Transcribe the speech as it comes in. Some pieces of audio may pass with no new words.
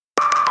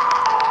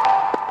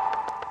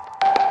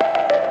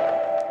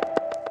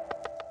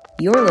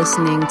You're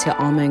listening to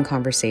Alma in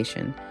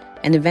Conversation,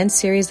 an event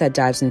series that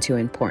dives into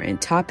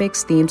important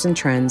topics, themes, and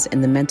trends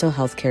in the mental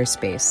health care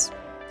space.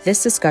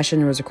 This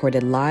discussion was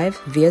recorded live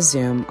via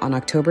Zoom on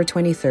October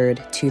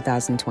 23rd,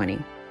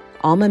 2020.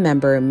 Alma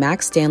member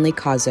Max Stanley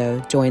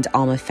Cazzo joined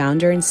Alma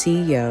founder and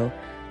CEO,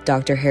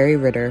 Dr. Harry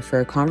Ritter, for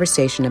a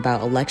conversation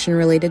about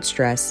election-related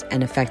stress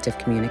and effective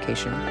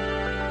communication.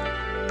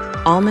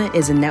 Alma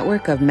is a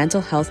network of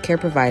mental health care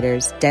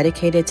providers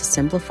dedicated to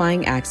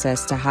simplifying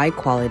access to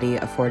high-quality,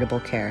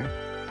 affordable care.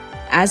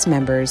 As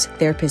members,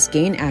 therapists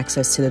gain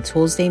access to the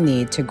tools they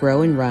need to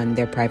grow and run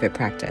their private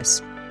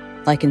practice,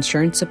 like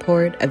insurance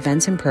support,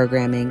 events and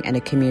programming, and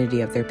a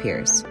community of their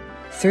peers.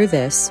 Through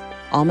this,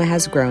 Alma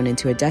has grown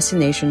into a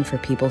destination for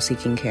people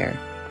seeking care.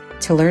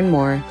 To learn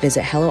more,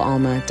 visit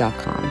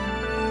helloalma.com.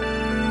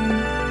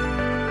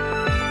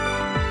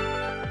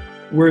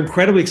 We're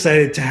incredibly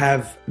excited to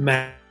have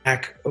Mac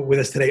with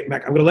us today.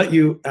 Mac, I'm going to let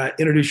you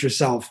introduce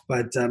yourself,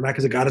 but Mac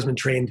is a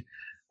Gottesman-trained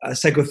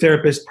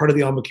psychotherapist, part of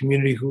the Alma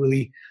community, who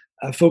really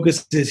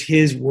focuses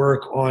his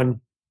work on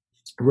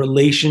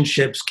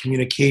relationships,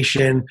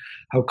 communication,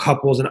 how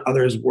couples and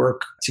others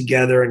work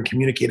together and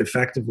communicate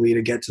effectively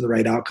to get to the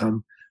right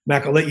outcome.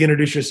 Mac, I'll let you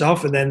introduce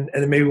yourself, and then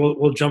maybe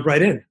we'll jump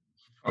right in.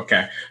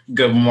 Okay.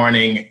 Good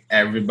morning,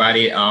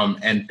 everybody,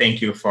 and thank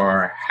you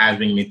for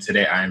having me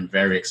today. I'm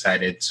very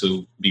excited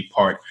to be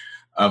part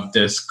of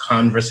this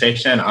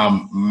conversation.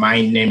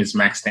 My name is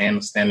Max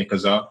Stanley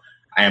Cazzo.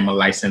 I am a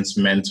licensed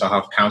mental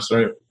health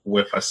counselor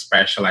with a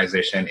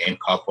specialization in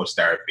couples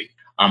therapy.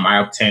 I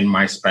obtained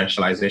my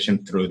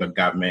specialization through the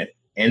Gottman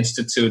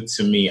Institute.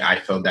 To me, I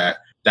feel that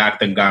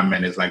Dr.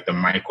 Gottman is like the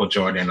Michael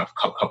Jordan of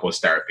couples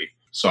therapy.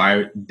 So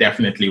I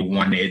definitely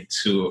wanted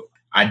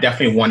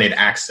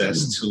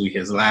access to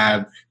his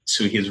lab,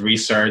 to his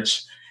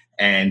research,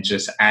 and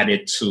just add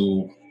it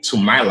to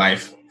my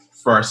life,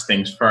 first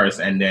things first,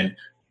 and then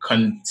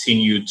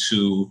continue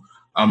to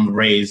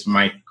raise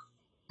my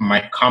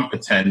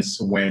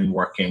competence when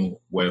working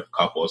with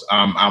couples.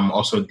 I'm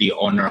also the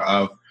owner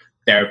of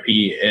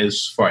Therapy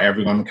is for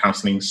Everyone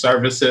Counseling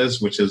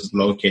Services, which is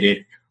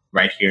located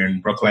right here in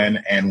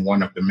Brooklyn, and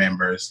one of the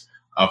members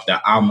of the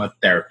Alma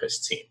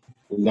Therapist team.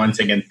 Once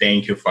again,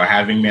 thank you for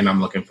having me, and I'm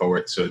looking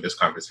forward to this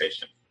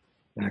conversation.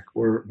 Mac,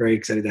 we're very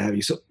excited to have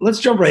you. So let's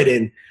jump right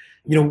in.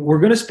 We're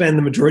going to spend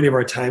the majority of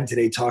our time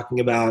today talking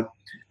about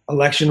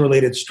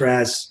election-related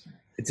stress,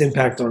 its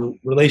impact on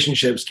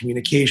relationships,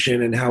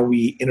 communication, and how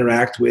we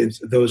interact with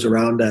those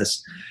around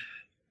us.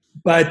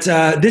 But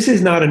this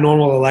is not a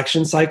normal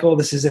election cycle.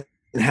 This isn't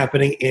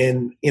happening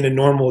in a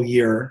normal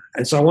year.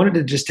 And so I wanted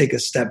to just take a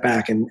step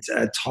back and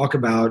talk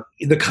about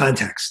the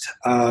context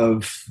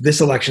of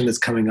this election that's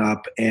coming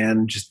up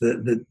and just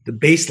the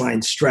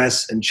baseline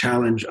stress and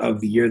challenge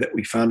of the year that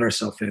we found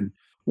ourselves in.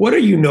 What are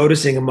you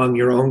noticing among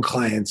your own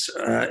clients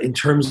in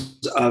terms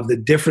of the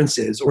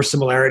differences or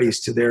similarities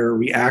to their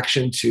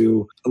reaction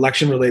to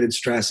election-related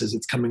stress as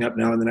it's coming up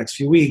now in the next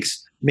few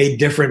weeks, made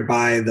different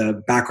by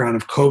the background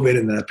of COVID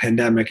and the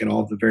pandemic and all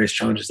of the various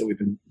challenges that we've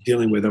been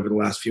dealing with over the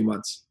last few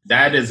months?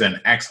 That is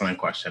an excellent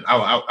question.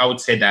 I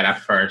would say that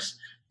at first,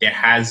 there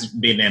has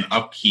been an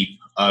upkeep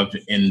of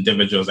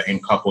individuals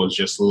and couples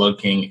just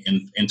looking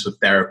into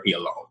therapy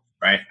alone,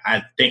 right?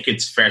 I think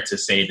it's fair to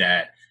say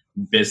that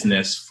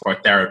business for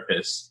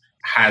therapists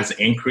has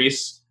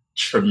increased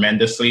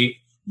tremendously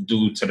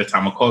due to the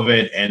time of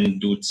COVID and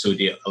due to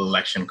the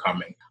election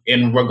coming.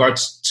 In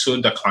regards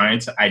to the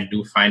clients, I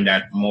do find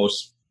that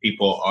most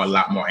people are a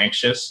lot more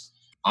anxious,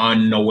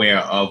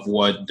 unaware of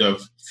what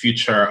the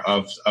future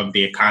of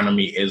the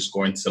economy is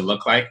going to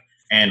look like,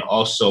 and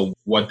also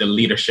what the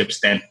leadership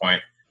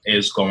standpoint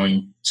is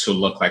going to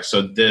look like.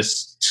 So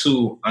this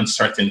two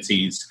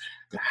uncertainties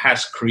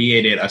has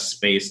created a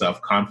space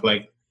of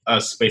conflict, a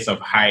space of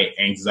high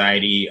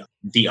anxiety.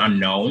 The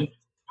unknown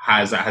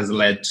has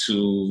led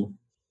to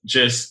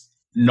just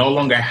no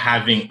longer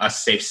having a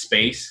safe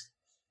space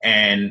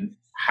and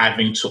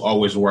having to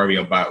always worry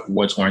about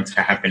what's going to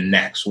happen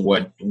next.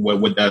 What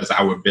does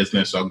our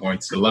business are going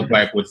to look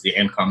like? What's the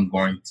income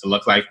going to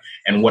look like?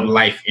 And what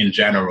life in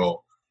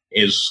general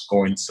is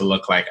going to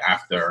look like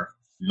after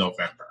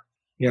November.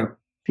 Yeah,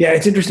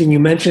 it's interesting. You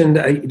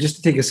mentioned, just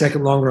to take a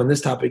second longer on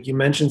this topic, you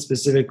mentioned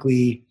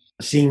specifically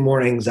seeing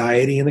more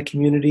anxiety in the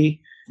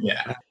community.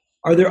 Yeah.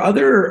 Are there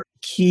other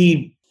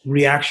key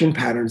reaction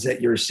patterns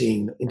that you're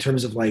seeing in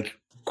terms of like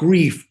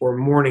grief or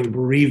mourning,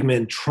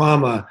 bereavement,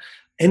 trauma,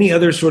 any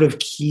other sort of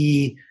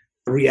key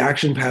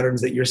reaction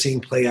patterns that you're seeing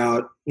play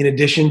out in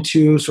addition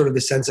to sort of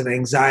the sense of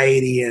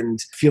anxiety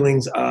and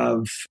feelings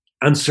of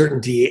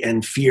uncertainty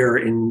and fear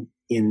in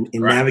Right.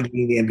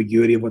 navigating the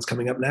ambiguity of what's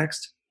coming up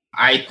next?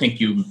 I think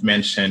you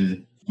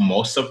mentioned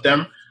most of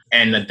them.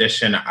 In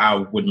addition, I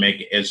would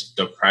make is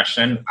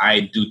depression.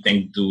 I do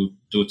think due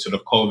to the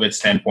COVID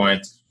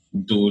standpoint,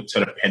 due to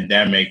the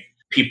pandemic,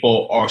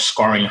 people are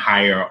scoring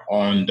higher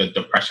on the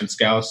depression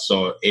scale.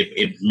 So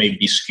it may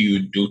be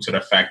skewed due to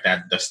the fact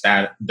that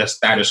the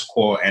status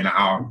quo and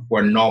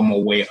our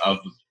normal way of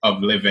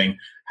living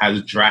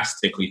has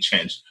drastically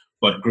changed.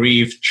 But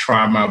grief,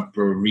 trauma,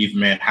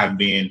 bereavement have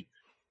been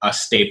a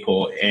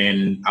staple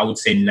in, I would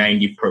say,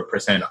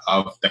 90%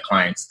 of the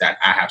clients that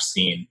I have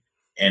seen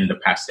in the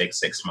past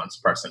six months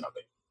personally.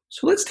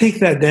 So let's take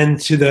that then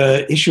to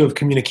the issue of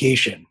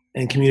communication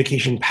and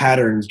communication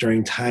patterns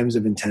during times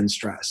of intense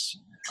stress.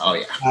 Oh,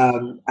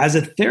 yeah. As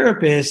a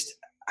therapist,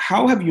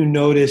 how have you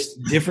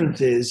noticed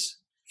differences,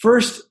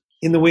 first,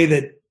 in the way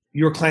that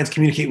your clients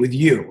communicate with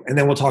you, and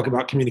then we'll talk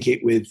about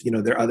communicate with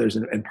their others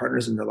and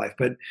partners in their life.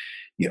 But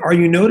are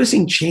you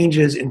noticing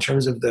changes in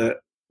terms of the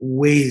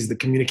ways, the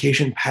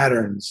communication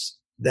patterns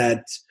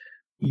that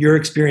you're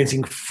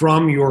experiencing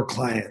from your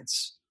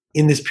clients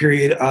in this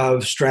period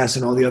of stress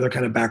and all the other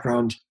kind of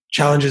background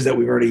challenges that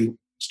we've already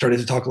started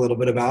to talk a little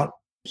bit about?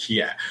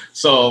 Yeah.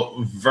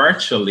 So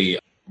virtually,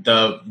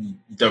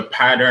 the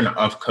pattern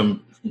of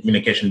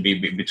communication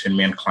between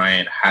me and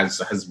client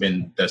has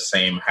been the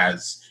same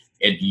as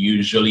it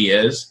usually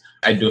is.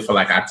 I do feel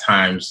like at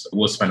times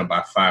we'll spend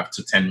about 5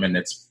 to 10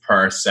 minutes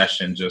per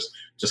session, just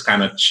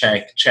kind of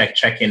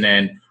checking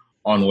in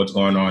on what's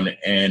going on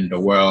in the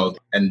world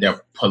and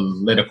their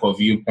political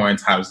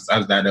viewpoints. How's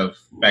that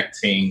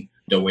affecting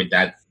the way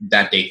that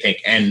they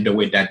think and the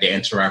way that they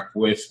interact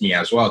with me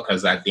as well?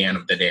 Because at the end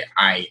of the day,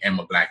 I am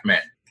a Black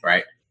man,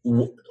 right?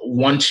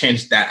 One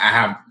change that I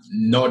have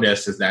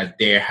noticed is that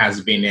there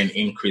has been an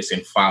increase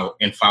in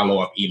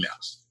follow-up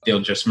emails.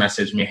 They'll just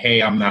message me,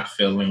 hey, I'm not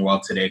feeling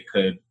well today.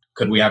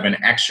 Could we have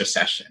an extra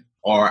session?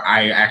 Or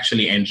I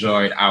actually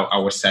enjoyed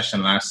our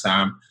session last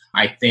time.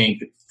 I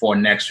think for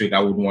next week, I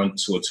would want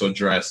to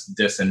address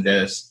this and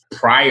this.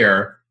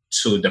 Prior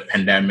to the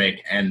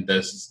pandemic and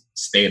the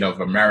state of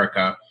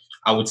America,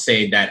 I would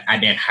say that I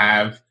didn't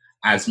have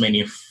as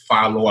many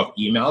follow-up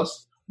emails,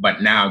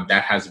 but now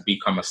that has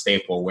become a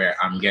staple where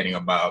I'm getting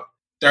about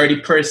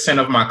 30%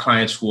 of my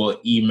clients who will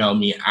email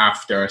me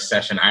after a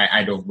session,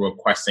 either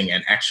requesting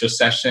an extra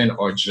session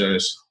or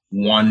just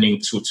wanting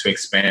to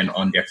expand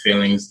on their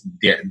feelings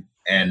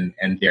and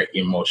their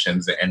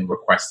emotions and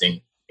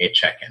requesting a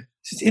check-in.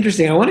 It's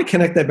interesting. I want to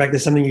connect that back to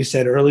something you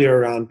said earlier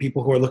around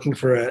people who are looking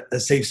for a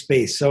safe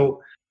space.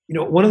 So,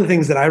 one of the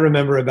things that I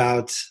remember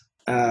about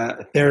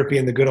therapy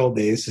in the good old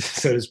days,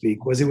 so to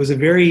speak, was it was a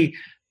very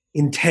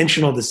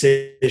intentional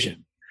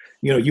decision.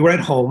 You were at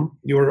home,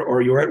 you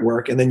were at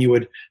work, and then you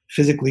would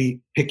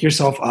physically pick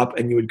yourself up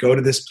and you would go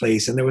to this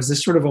place. And there was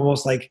this sort of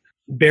almost like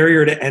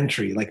barrier to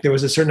entry. Like there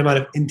was a certain amount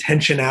of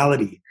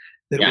intentionality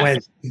that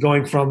went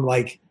going from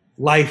like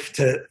life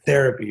to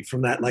therapy,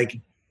 from that like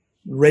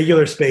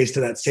regular space to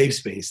that safe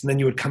space. And then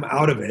you would come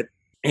out of it.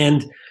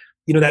 And,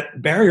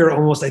 that barrier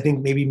almost, I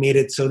think, maybe made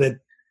it so that,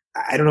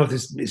 I don't know if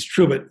this is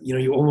true, but,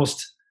 you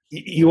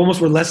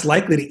almost were less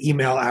likely to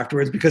email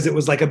afterwards because it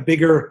was like a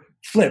bigger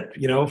flip,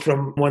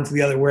 from one to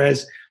the other.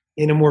 Whereas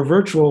in a more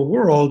virtual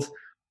world,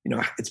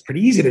 it's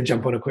pretty easy to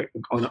jump on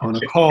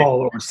a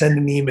call or send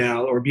an email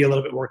or be a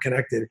little bit more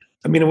connected.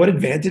 I mean, what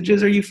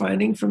advantages are you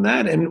finding from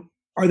that? And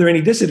are there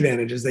any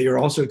disadvantages that you're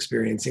also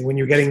experiencing when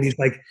you're getting these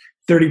like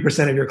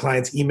 30% of your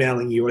clients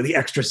emailing you or the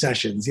extra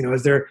sessions?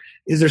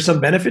 Is there some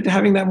benefit to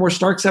having that more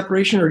stark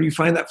separation, or do you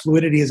find that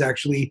fluidity is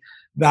actually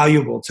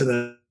valuable to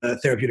the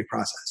therapeutic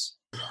process?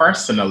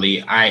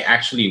 Personally, I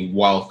actually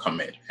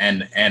welcome it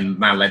and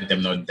not let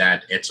them know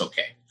that it's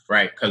okay,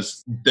 right?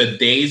 Because the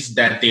days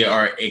that they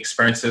are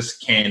experiences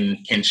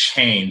can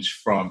change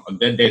from a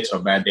good day to a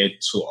bad day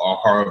to a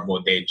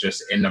horrible day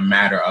just in a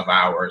matter of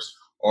hours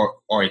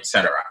or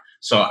etc.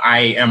 So I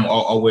am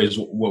always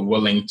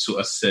willing to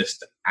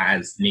assist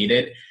as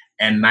needed.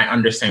 And I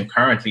understand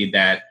currently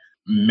that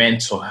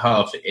mental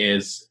health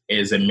is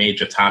a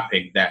major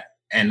topic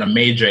and a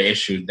major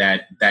issue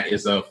that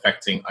is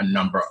affecting a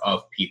number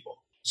of people.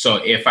 So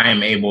if I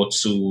am able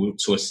to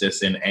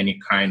assist in any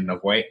kind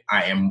of way,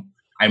 I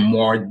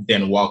more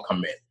than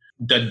welcome it.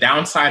 The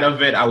downside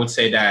of it, I would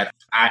say that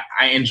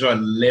I enjoy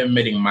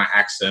limiting my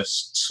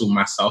access to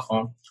my cell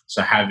phone.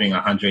 So having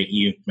 100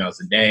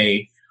 emails a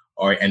day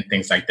and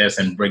things like this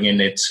and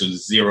bringing it to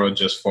zero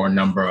just for a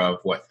number of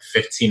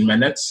 15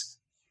 minutes.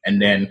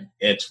 And then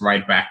it's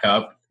right back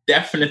up.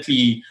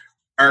 Definitely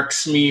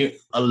irks me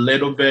a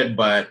little bit,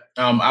 but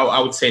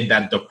I would say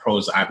that the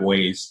pros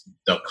outweighs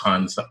the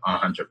cons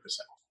 100%.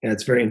 Yeah,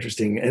 it's very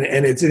interesting.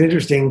 And it's an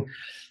interesting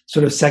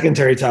sort of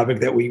secondary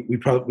topic that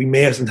we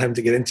may have some time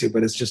to get into,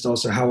 but it's just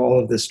also how all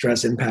of this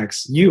stress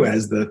impacts you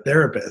as the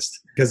therapist,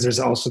 because there's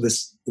also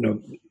this,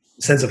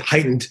 sense of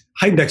heightened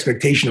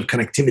expectation of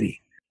connectivity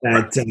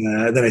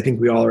that I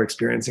think we all are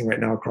experiencing right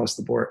now across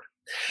the board.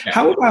 Yeah.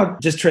 How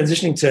about just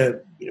transitioning to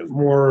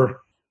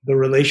more the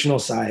relational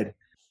side?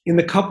 In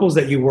the couples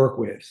that you work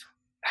with,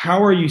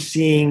 how are you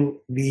seeing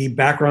the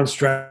background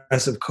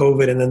stress of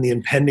COVID and then the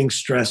impending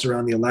stress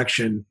around the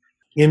election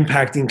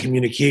impacting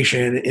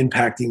communication,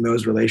 impacting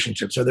those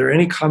relationships? Are there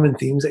any common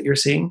themes that you're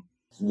seeing?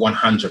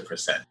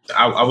 100%.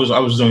 I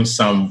was doing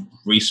some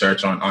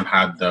research on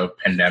how the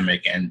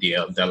pandemic and the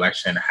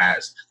election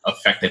has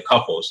affected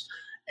couples.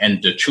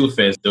 And the truth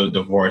is, the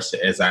divorce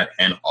is at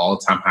an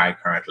all-time high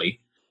currently.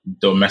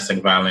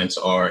 Domestic violence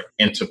or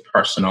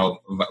interpersonal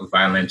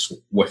violence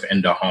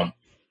within the home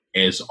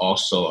is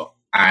also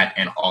at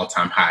an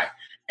all-time high.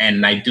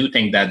 And I do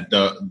think that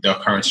the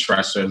current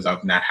stressors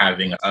of not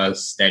having a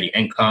steady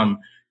income,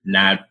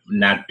 not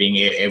being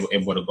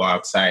able to go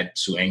outside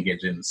to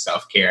engage in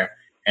self-care,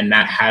 and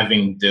not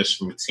having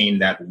this routine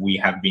that we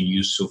have been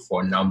used to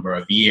for a number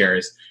of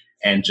years,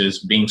 and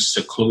just being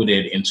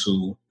secluded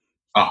into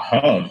a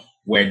home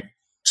where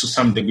to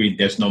some degree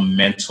there's no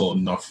mental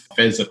nor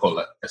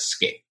physical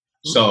escape.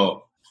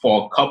 So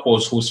for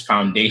couples whose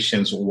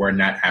foundations were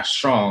not as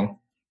strong,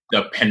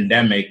 the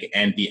pandemic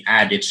and the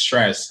added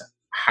stress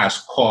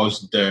has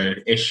caused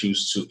the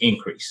issues to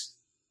increase,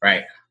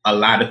 right? A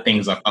lot of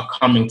things are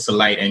coming to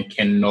light and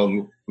can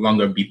no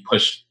longer be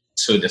pushed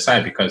to the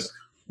side because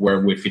we're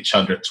with each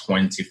other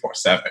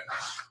 24/7.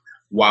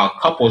 While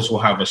couples who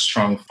have a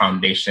strong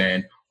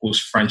foundation, whose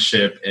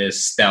friendship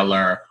is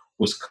stellar,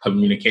 whose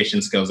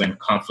communication skills and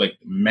conflict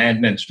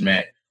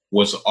management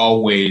was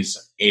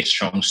always a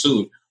strong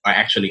suit, are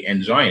actually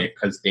enjoying it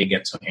because they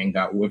get to hang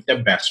out with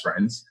their best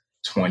friends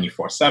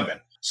 24/7.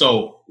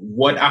 So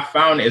what I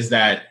found is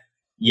that,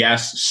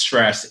 yes,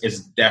 stress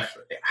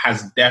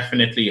has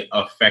definitely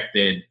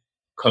affected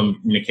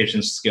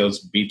communication skills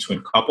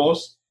between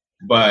couples,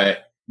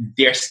 but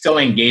they're still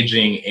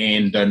engaging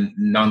in the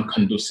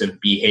non-conducive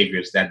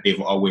behaviors that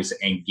they've always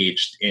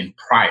engaged in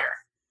prior.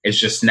 It's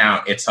just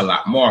now it's a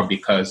lot more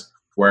because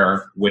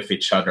we're with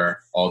each other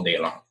all day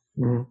long.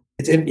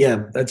 Mm-hmm.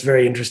 Yeah, that's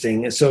very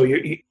interesting. So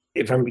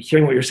if I'm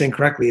hearing what you're saying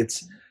correctly,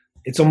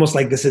 it's almost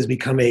like this has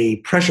become a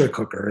pressure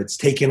cooker. It's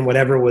taken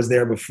whatever was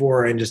there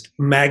before and just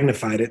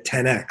magnified it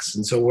 10x.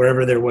 And so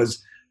wherever there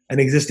was an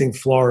existing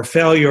flaw or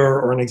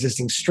failure or an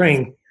existing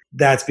strength,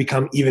 that's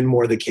become even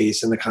more the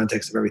case in the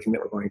context of everything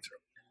that we're going through.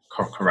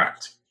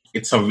 Correct.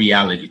 It's a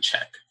reality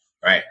check,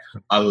 right?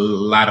 A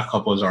lot of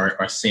couples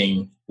are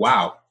saying,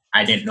 wow,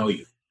 I didn't know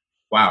you.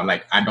 Wow,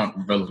 like I don't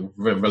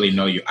really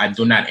know you. I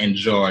do not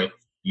enjoy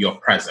your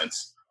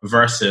presence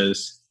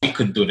versus we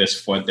could do this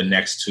for the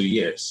next 2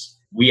 years.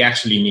 We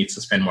actually need to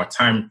spend more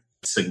time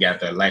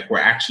together. Like we're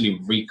actually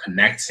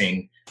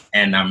reconnecting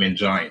and I'm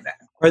enjoying that.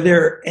 Are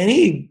there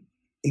any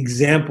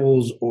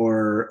examples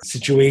or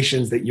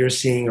situations that you're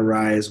seeing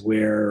arise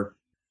where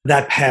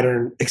that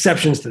pattern,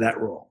 exceptions to that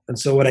rule? And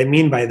so what I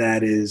mean by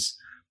that is,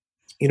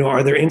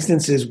 are there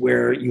instances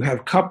where you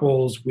have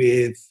couples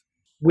with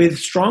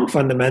strong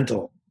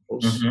fundamentals,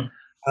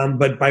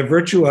 but by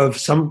virtue of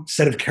some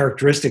set of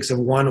characteristics of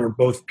one or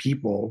both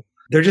people,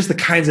 they're just the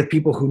kinds of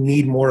people who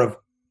need more of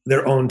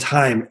their own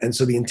time. And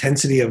so the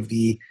intensity of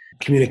the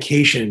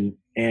communication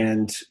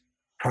and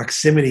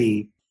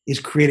proximity is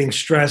creating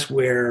stress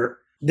where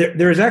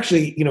there is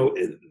actually,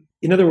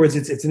 in other words,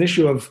 it's an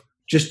issue of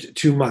just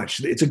too much.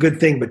 It's a good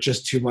thing, but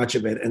just too much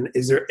of it. And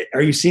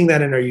are you seeing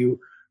that? And are you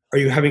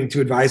having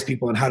to advise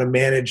people on how to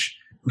manage,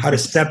 how to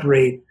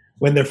separate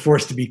when they're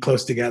forced to be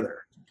close together?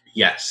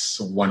 Yes,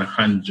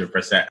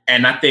 100%.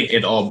 And I think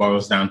it all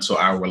boils down to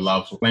our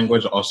love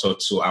language, also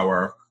to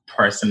our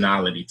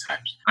personality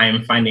types. I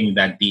am finding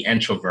that the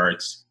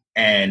introverts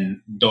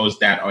and those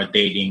that are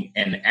dating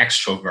an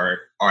extrovert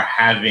are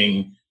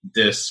having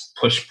this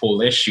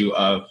push-pull issue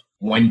of,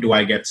 when do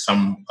I get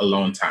some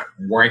alone time?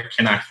 Where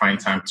can I find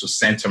time to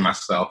center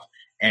myself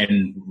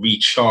and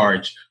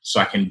recharge so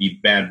I can be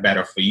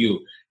better for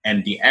you?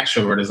 And the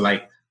extrovert is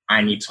like,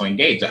 I need to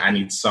engage. I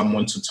need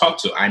someone to talk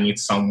to. I need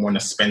someone to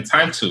spend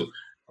time to.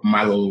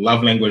 My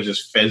love language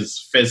is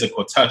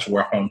physical touch.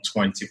 We're home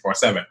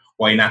 24/7.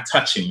 Why you're not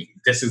touching me?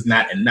 This is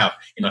not enough.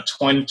 In a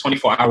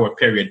 24-hour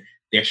period,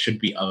 there should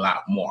be a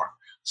lot more.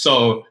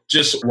 So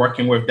just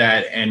working with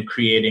that and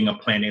creating a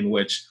plan in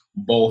which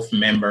both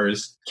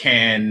members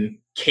can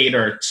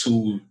cater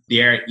to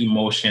their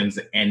emotions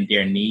and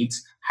their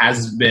needs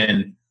has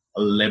been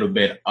a little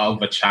bit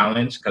of a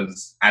challenge,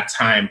 because at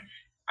times,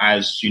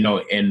 as you know,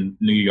 in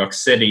New York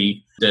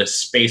City, the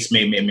space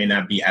may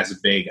not be as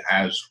big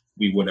as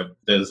we would have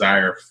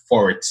desired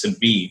for it to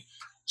be.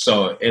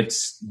 So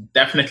it's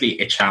definitely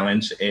a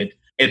challenge.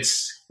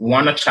 It's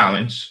a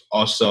challenge.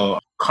 Also,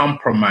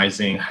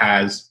 compromising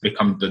has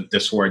become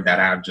this word that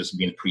I've just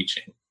been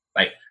preaching.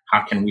 Like,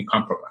 how can we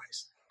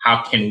compromise?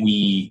 How can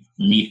we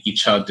meet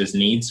each other's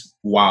needs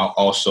while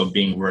also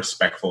being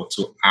respectful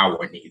to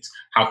our needs?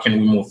 How can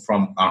we move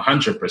from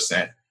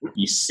 100%,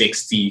 be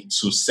 60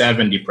 to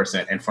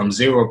 70%, and from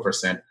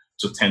 0%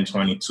 to 10,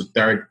 20 to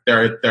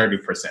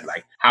 30%?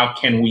 Like, how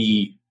can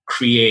we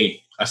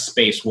create a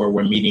space where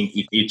we're meeting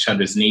each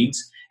other's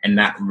needs and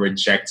not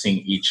rejecting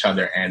each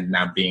other and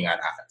not being at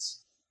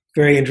odds?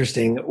 Very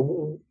interesting.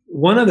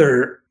 One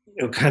other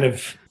kind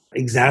of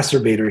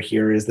exacerbator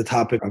here is the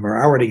topic of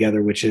our hour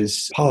together, which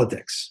is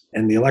politics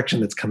and the election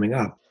that's coming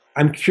up.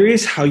 I'm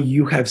curious how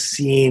you have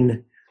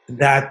seen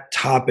that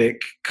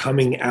topic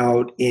coming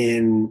out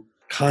in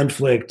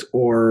conflict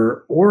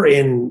or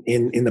in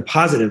the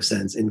positive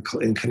sense, in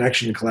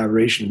connection and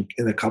collaboration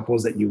in the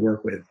couples that you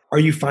work with. Are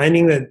you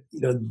finding that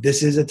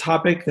this is a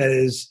topic that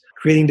is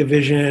creating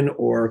division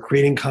or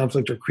creating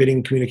conflict or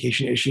creating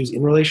communication issues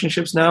in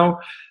relationships now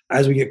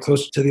as we get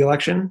closer to the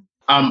election?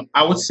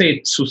 I would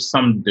say to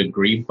some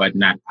degree, but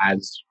not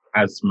as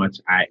much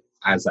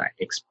as I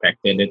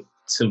expected it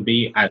to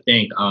be. I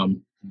think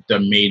the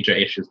major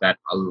issues that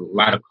a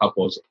lot of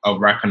couples are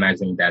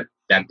recognizing that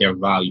their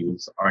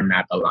values are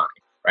not aligned,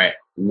 right?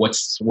 What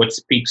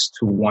speaks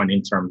to one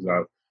in terms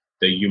of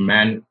the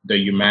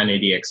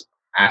humanity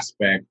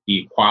aspect, the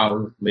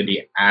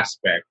equality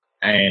aspect,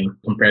 and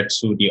compared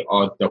to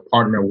the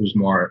partner who's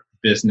more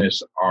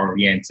business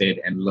oriented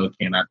and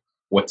looking at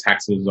what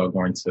taxes are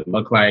going to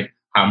look like,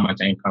 how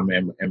much income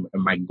am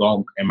I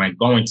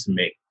going to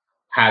make,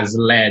 has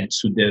led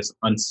to this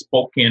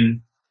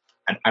unspoken.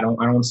 I don't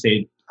want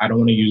to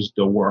use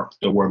the word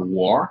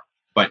war,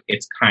 but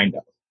it's kind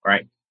of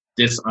right.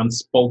 This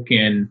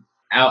unspoken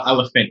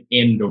elephant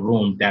in the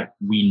room that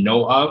we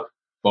know of,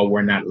 but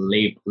we're not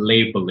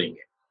labeling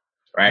it,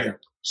 right? Yeah.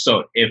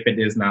 So if it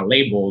is not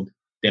labeled,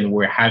 then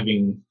we're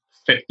having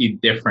 50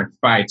 different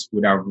fights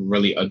without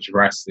really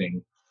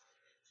addressing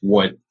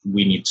what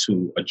we need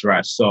to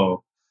address.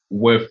 So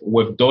with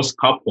those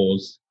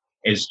couples,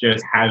 it's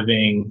just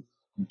having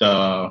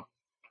the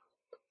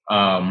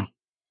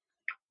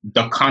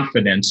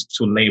confidence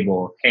to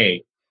label,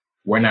 hey,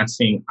 we're not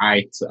seeing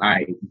eye to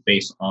eye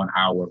based on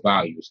our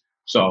values.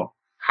 So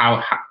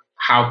how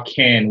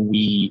can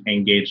we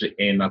engage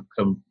in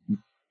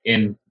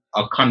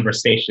a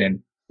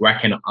conversation where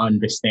I can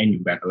understand you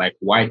better? Like,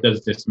 why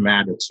does this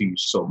matter to you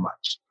so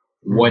much?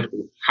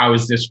 How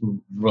is this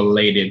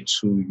related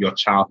to your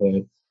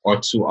childhood or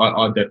to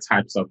other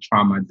types of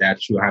trauma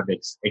that you have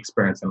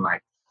experienced in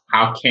life?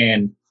 How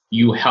can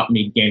you help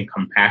me gain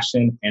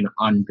compassion and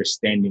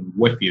understanding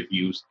with your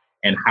views?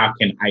 And how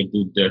can I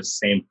do the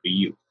same for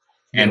you?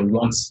 And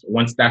once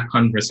that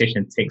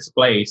conversation takes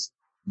place,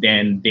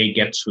 then they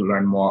get to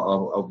learn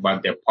more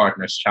about their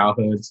partner's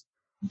childhoods,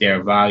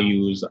 their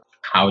values,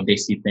 how they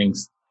see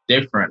things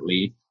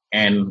differently,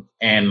 and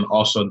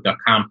also the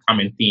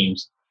common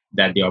themes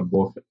that they are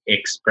both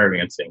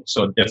experiencing.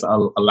 So this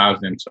allows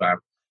them to have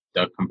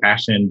the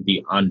compassion,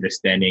 the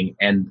understanding,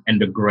 and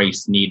the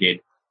grace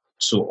needed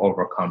to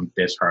overcome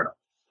this hurdle.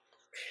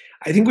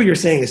 I think what you're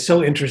saying is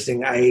so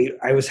interesting.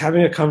 I was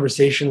having a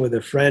conversation with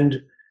a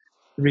friend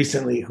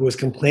recently who was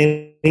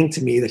complaining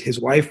to me that his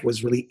wife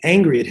was really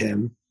angry at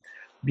him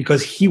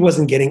because he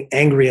wasn't getting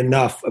angry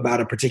enough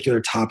about a particular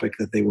topic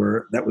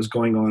that was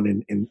going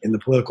on in the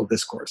political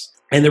discourse.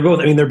 And they're both,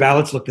 I mean, their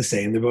ballots look the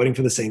same. They're voting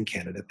for the same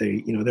candidate.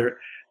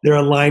 They're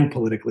aligned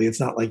politically. It's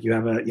not like you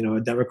have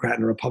a Democrat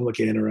and a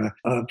Republican or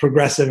a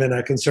progressive and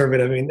a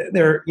conservative. I mean,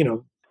 they're,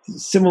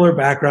 similar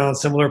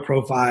backgrounds, similar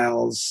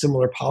profiles,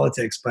 similar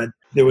politics, but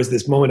there was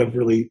this moment of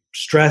really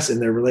stress in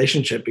their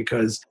relationship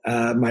because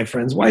my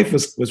friend's wife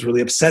was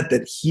really upset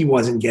that he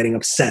wasn't getting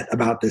upset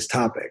about this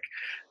topic.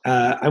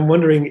 I'm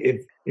wondering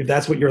if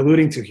that's what you're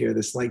alluding to here,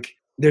 this like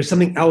there's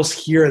something else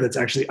here that's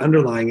actually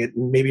underlying it,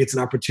 and maybe it's an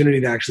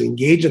opportunity to actually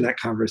engage in that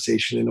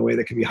conversation in a way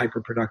that can be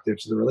hyper-productive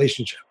to the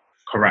relationship.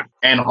 Correct.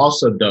 And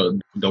also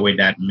the way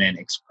that men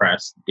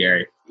express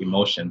their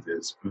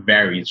emotions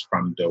varies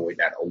from the way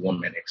that a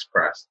woman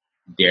express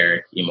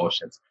their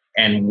emotions.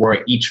 And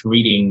we're each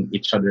reading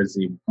each other's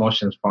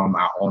emotions from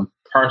our own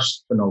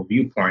personal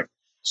viewpoint.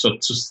 So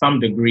to some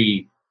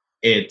degree,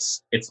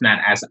 it's not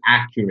as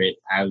accurate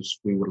as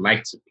we would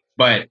like to be.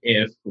 But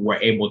if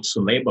we're able to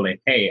label it,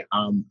 hey,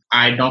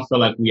 I don't feel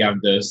like we have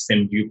the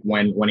same view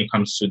when it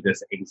comes to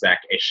this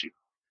exact issue.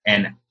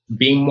 And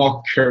being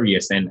more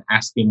curious and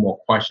asking more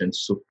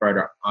questions to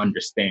further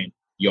understand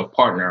your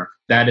partner,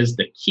 that is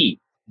the key.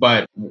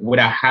 But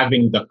without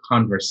having the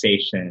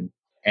conversation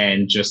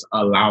and just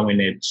allowing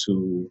it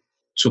to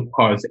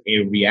cause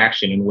a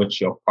reaction in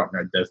which your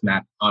partner does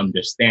not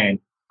understand,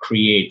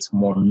 creates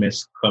more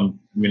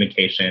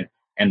miscommunication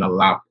and a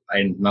lot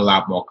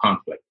more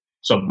conflict.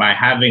 So by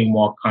having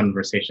more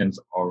conversations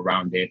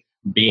around it,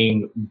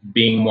 being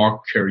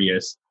more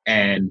curious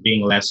and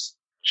being less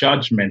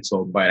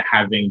judgmental, but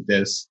having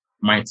this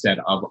mindset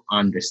of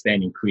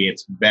understanding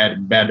creates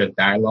better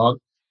dialogue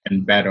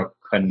and better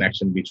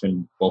connection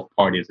between both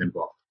parties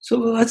involved. So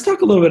let's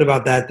talk a little bit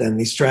about that then,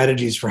 these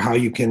strategies for how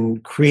you can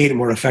create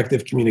more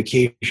effective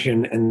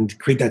communication and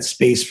create that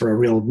space for a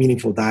real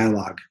meaningful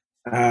dialogue.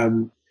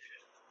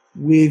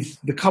 With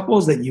the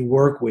couples that you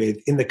work with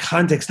in the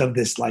context of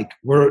this, like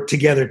we're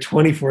together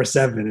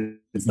 24/7,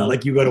 it's not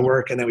like you go to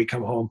work and then we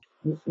come home.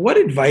 What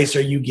advice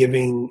are you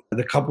giving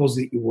the couples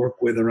that you work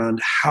with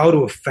around how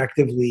to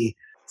effectively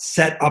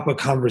set up a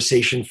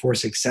conversation for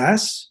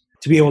success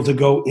to be able to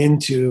go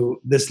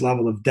into this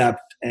level of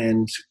depth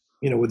and,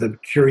 with a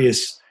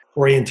curious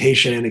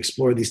orientation and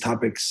explore these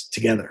topics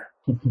together?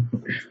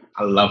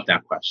 I love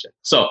that question.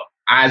 So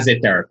as a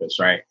therapist,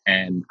 right,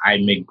 and I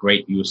make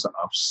great use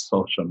of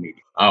social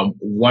media.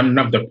 One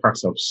of the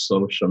perks of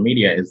social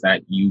media is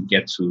that you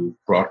get to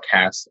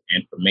broadcast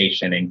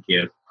information and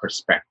give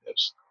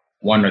perspectives.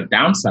 One of the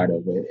downside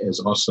of it is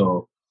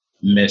also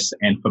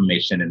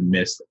misinformation and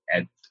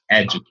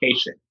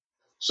miseducation.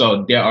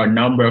 So there are a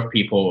number of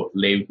people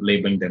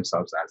labeling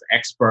themselves as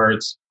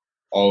experts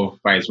or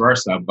vice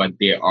versa, but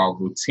they are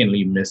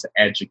routinely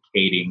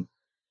miseducating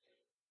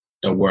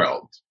the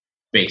world,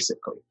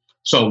 basically.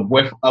 So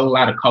with a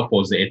lot of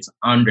couples, it's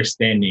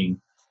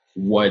understanding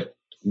what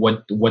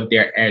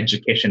their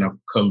education of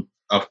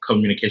of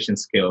communication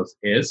skills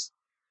is,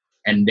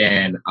 and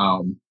then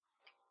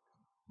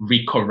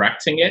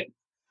recorrecting it,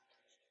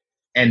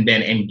 and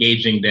then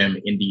engaging them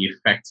in the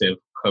effective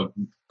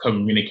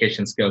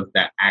communication skills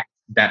that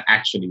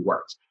actually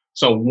works.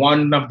 So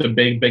one of the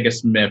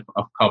biggest myth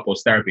of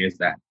couples therapy is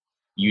that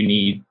you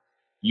need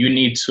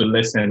to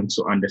listen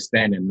to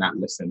understand and not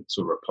listen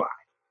to reply,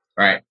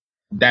 right?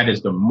 That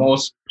is the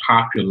most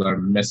popular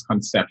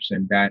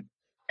misconception that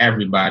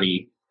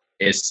everybody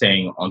is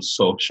saying on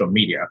social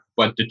media.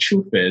 But the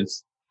truth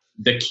is,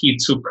 the key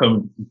to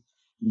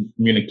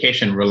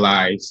communication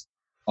relies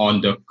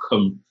on the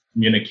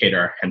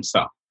communicator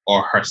himself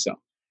or herself,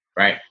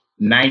 right?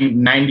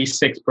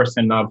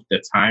 96% of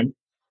the time,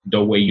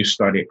 the way you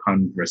start a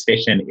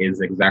conversation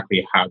is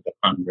exactly how the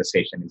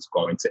conversation is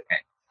going to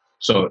end.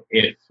 So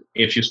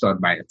if you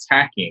start by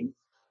attacking,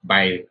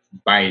 by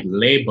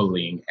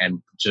labeling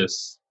and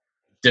just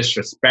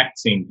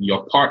disrespecting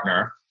your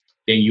partner,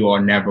 then you are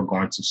never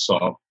going to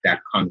solve that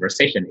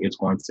conversation. It's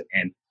going to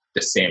end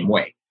the same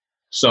way.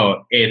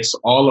 So it's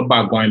all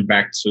about going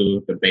back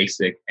to the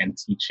basic and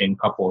teaching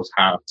couples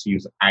how to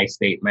use I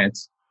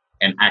statements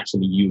and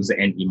actually use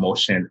an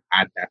emotion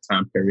at that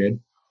time period,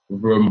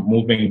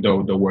 removing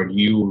the word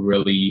you,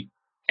 really,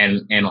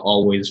 and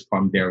always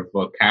from their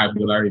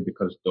vocabulary,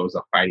 because those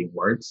are fighting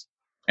words,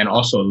 and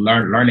also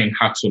learning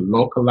how to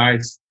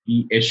localize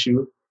the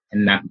issue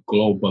and not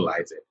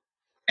globalize it.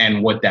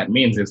 And what that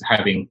means is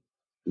having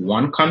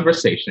one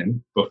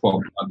conversation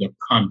before other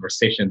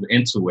conversations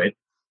into it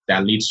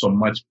that leads to a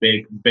much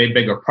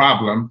bigger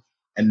problem.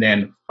 And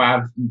then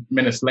 5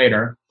 minutes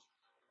later,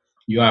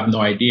 you have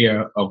no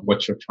idea of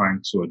what you're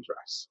trying to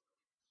address.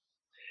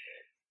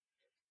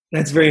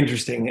 That's very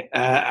interesting.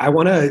 I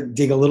want to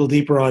dig a little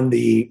deeper on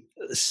the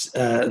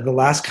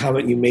last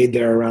comment you made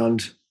there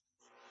around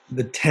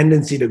the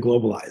tendency to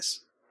globalize.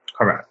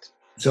 Correct.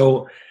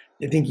 So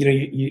I think,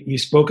 you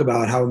spoke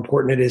about how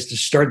important it is to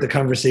start the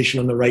conversation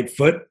on the right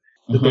foot,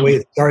 that the way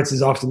it starts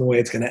is often the way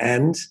it's going to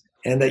end,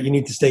 and that you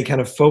need to stay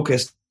kind of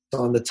focused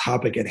on the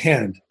topic at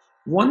hand.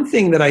 One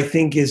thing that I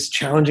think is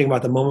challenging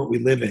about the moment we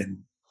live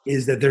in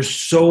is that there's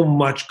so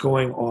much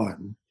going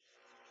on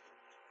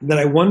that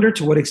I wonder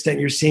to what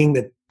extent you're seeing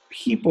that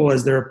people,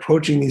 as they're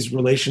approaching these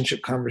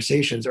relationship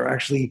conversations, are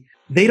actually,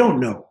 they don't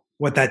know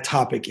what that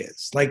topic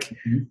is. Like,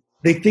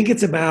 they think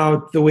it's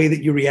about the way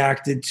that you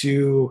reacted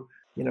to,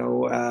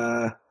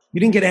 you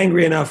didn't get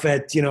angry enough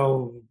at,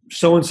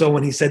 so-and-so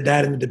when he said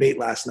that in the debate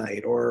last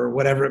night, or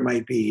whatever it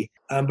might be.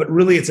 But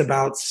really it's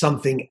about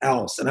something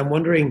else. And I'm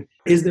wondering,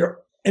 is there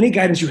any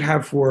guidance you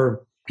have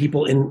for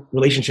people in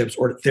relationships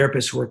or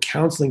therapists who are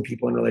counseling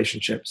people in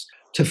relationships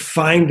to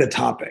find the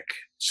topic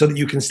so that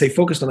you can stay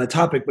focused on that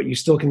topic, but you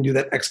still can do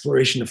that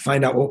exploration to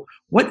find out, well,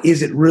 what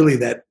is it really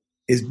that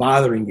is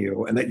bothering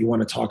you and that you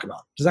want to talk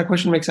about? Does that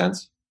question make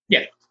sense?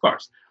 Yeah, of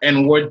course.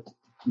 And what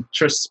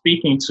you're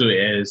speaking to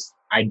is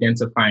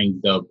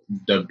identifying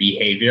the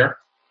behavior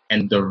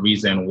and the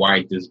reason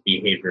why this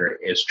behavior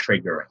is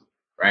triggering,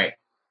 right?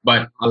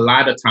 But a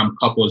lot of time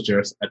couples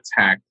just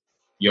attack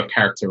your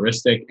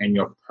characteristic and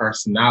your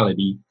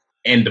personality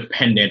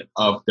independent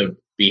of the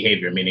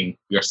behavior, meaning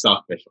you're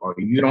selfish, or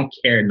you don't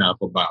care enough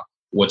about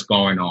what's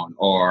going on,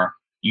 or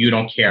you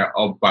don't care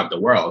about the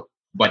world.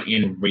 But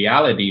in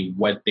reality,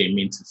 what they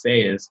mean to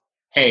say is,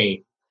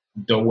 hey,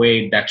 the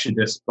way that you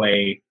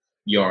display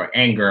your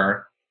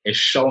anger is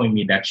showing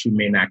me that you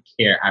may not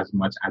care as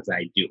much as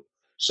I do.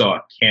 So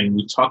can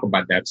we talk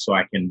about that so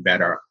I can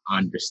better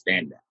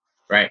understand that,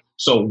 right?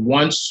 So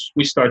once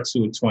we start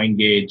to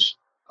engage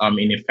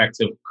in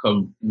effective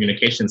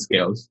communication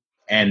skills,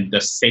 and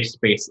the safe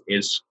space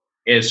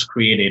is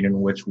created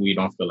in which we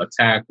don't feel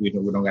attacked, we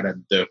don't gotta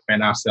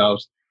defend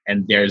ourselves,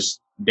 and there's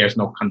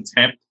no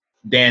contempt,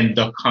 then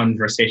the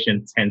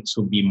conversation tends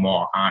to be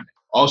more honest.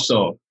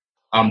 Also,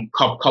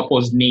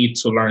 couples need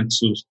to learn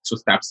to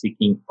stop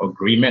seeking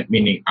agreement,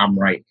 meaning I'm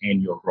right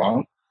and you're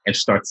wrong, and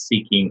start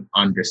seeking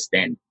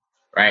understanding,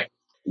 right?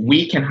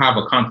 We can have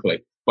a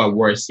conflict, but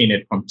we're seeing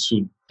it from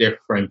two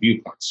different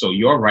viewpoints. So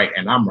you're right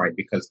and I'm right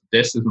because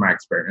this is my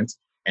experience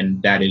and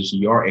that is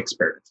your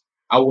experience.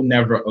 I will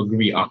never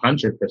agree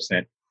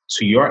 100%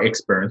 to your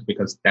experience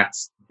because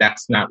that's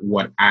not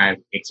what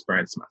I've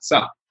experienced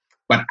myself.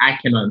 But I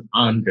can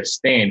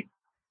understand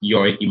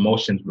your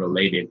emotions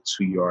related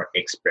to your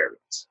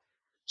experience.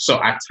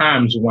 So at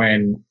times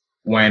when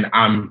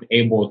I'm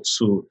able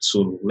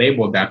to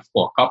label that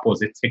for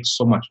couples, it takes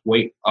so much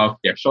weight off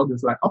their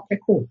shoulders. Like, okay,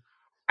 cool.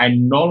 I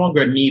no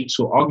longer need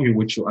to argue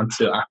with you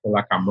until I feel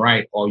like I'm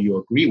right or you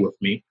agree with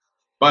me,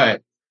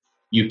 but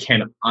you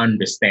can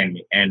understand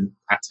me. And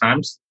at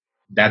times,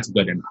 that's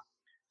good enough.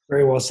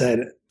 Very well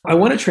said. I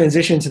want to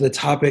transition to the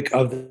topic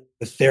of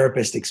the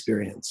therapist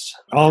experience.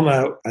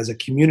 Alma, as a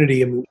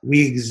community,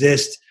 we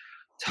exist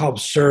to help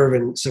serve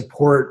and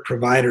support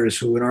providers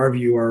who, in our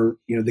view, are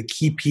the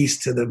key piece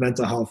to the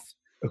mental health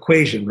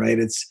equation. Right?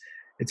 It's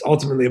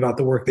ultimately about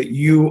the work that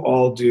you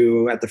all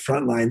do at the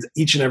front lines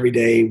each and every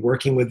day,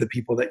 working with the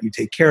people that you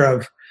take care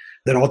of,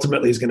 that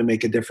ultimately is going to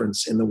make a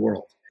difference in the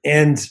world.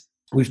 And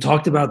we've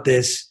talked about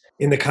this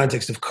in the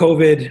context of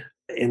COVID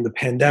in the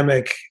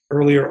pandemic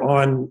earlier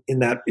on in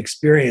that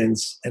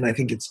experience, and I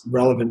think it's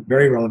relevant,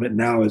 very relevant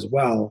now as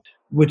well,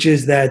 which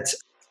is that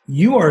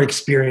you are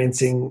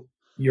experiencing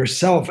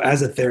yourself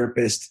as a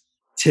therapist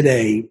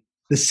today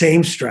the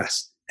same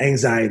stress,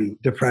 anxiety,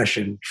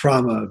 depression,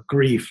 trauma,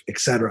 grief,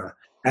 etc.,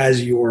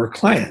 as your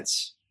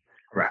clients.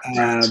 Right.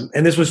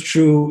 And this was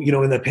true,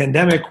 in the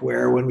pandemic,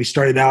 where when we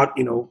started out,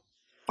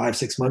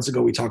 5-6 months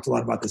ago, we talked a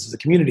lot about this as a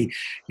community.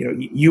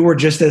 You were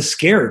just as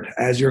scared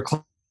as your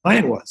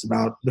client was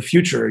about the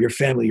future, your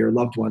family, your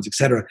loved ones,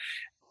 etc.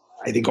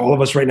 I think all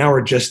of us right now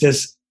are just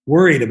as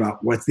worried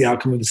about what's the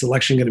outcome of this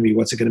election going to be,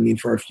 what's it going to mean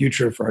for our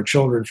future, for our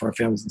children, for our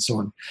families, and so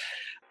on.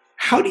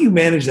 How do you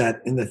manage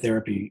that in the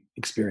therapy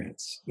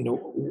experience?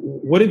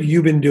 What have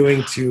you been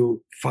doing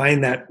to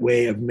find that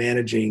way of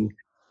managing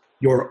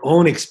your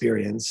own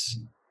experience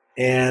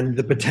and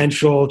the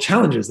potential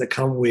challenges that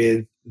come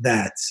with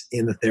that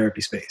in the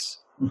therapy space?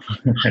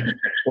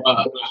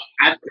 Well,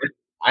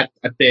 I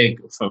think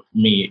for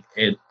me,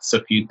 it's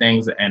a few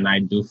things, and I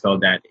do feel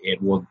that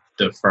it will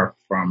differ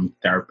from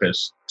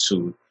therapist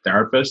to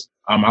therapist.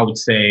 I would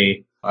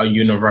say a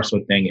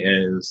universal thing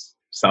is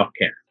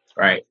self-care,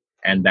 right?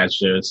 And that's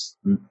just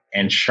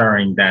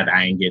ensuring that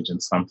I engage in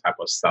some type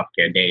of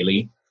self-care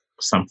daily,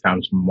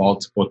 sometimes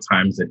multiple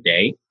times a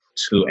day,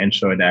 to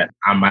ensure that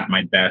I'm at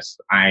my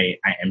best, I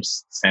am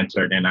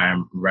centered, and I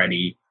am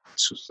ready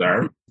to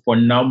serve. For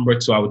number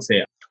two, I would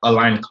say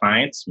align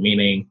clients,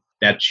 meaning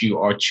that you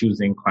are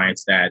choosing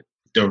clients that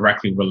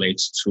directly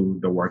relates to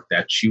the work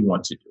that you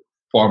want to do.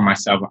 For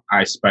myself,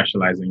 I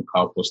specialize in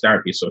couples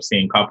therapy. So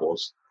seeing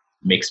couples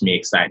makes me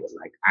excited.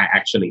 Like, I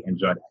actually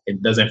enjoy that.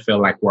 It doesn't feel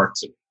like work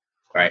to me,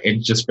 right?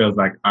 It just feels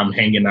like I'm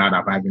hanging out,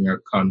 I'm having a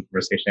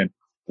conversation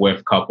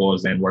with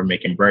couples, and we're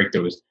making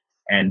breakthroughs.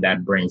 And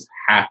that brings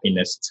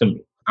happiness to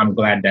me. I'm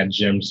glad that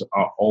gyms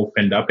are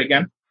opened up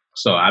again.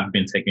 So I've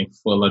been taking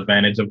full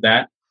advantage of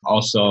that.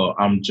 Also,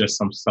 just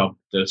some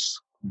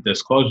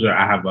self-disclosure.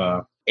 I have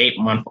a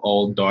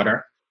 8-month-old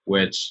daughter,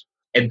 which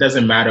it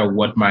doesn't matter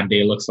what my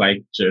day looks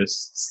like.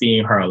 Just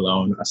seeing her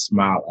alone, a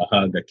smile, a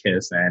hug, a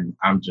kiss, and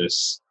I'm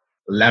just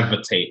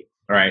levitating,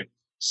 right?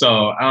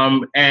 So,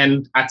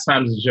 and at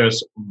times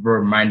just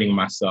reminding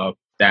myself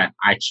that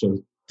I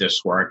chose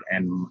this work,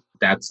 and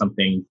that's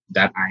something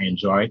that I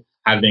enjoy.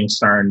 Having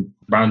certain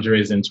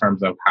boundaries in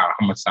terms of how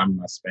much time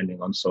am I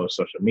spending on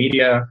social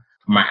media,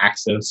 my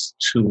access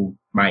to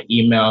my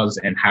emails,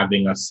 and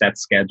having a set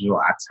schedule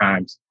at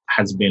times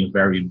has been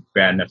very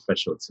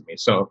beneficial to me.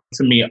 So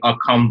to me, a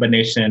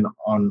combination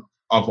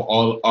of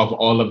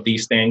all of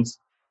these things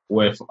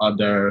with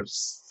other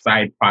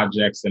side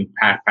projects and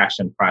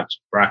passion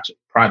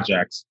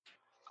projects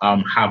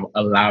have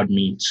allowed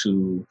me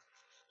to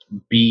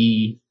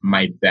be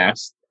my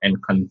best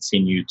and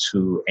continue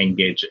to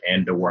engage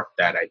in the work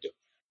that I do.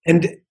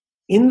 And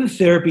in the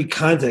therapy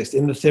context,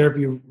 in the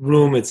therapy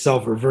room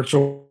itself, or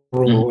virtual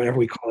room, or whatever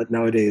we call it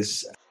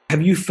nowadays,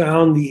 have you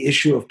found the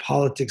issue of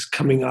politics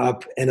coming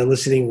up and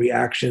eliciting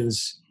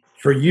reactions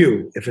for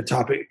you if a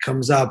topic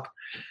comes up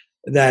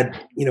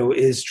that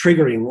is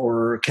triggering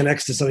or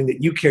connects to something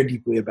that you care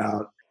deeply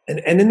about? And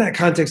in that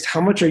context,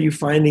 how much are you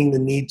finding the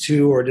need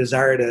to or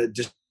desire to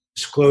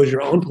disclose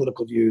your own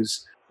political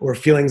views or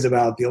feelings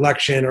about the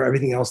election or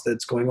everything else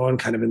that's going on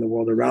kind of in the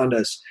world around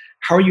us?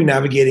 How are you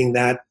navigating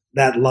that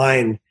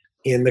line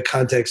in the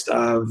context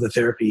of the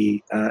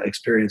therapy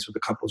experience with the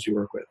couples you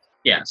work with?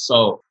 Yeah,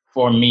 so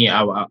for me,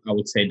 I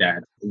would say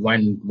that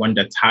when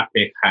the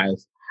topic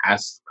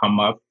has come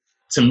up,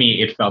 to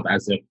me, it felt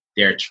as if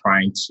they're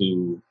trying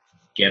to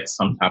get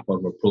some type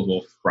of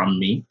approval from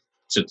me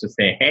to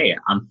say, hey,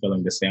 I'm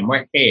feeling the same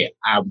way. Hey,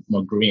 I'm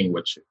agreeing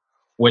with you,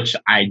 which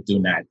I do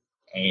not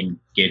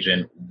engage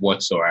in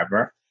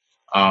whatsoever.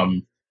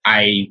 To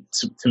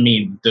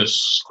me,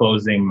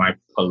 disclosing my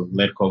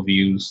political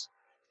views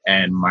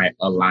and my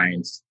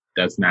alliance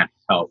does not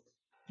help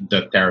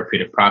the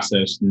therapeutic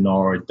process,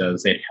 nor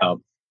does it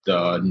help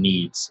the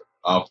needs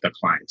of the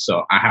client.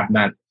 So I have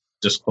not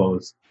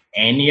disclosed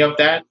any of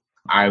that.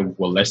 I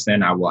will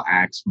listen. I will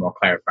ask more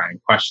clarifying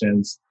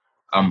questions.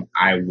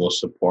 I will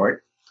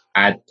support.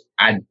 At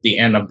the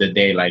end of the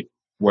day, like,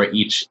 we're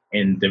each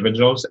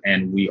individuals,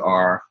 and we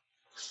are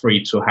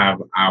free to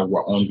have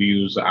our own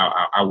views,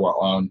 our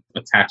own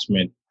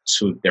attachment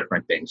to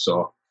different things.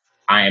 So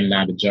I am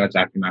not a judge.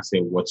 I cannot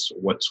say what's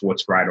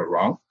right or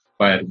wrong.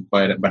 But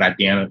at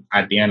the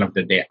end of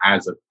the day,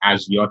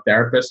 as your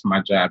therapist,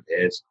 my job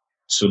is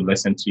to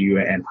listen to you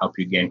and help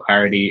you gain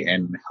clarity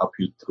and help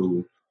you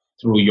through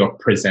your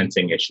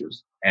presenting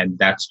issues. And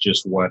that's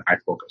just what I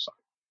focus on.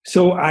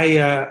 So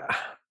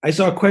I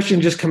saw a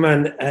question just come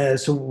on.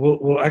 So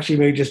we'll actually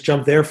maybe just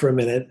jump there for a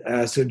minute.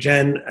 So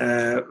Jen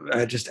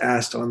just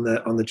asked on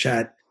the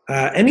chat,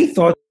 any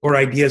thoughts or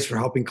ideas for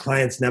helping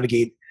clients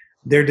navigate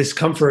their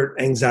discomfort,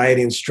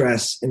 anxiety, and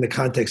stress in the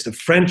context of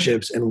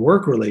friendships and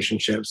work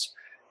relationships,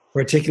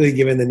 particularly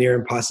given the near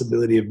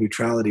impossibility of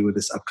neutrality with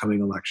this upcoming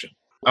election?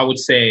 I would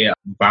say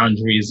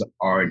boundaries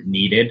are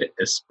needed,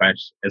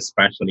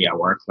 especially at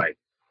work. Like,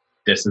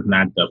 this is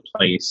not the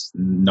place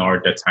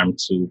nor the time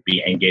to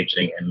be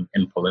engaging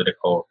in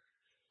political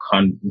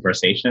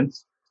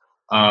conversations.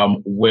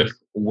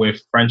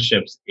 With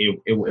friendships,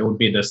 it would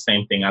be the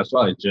same thing as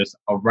well. It's just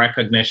a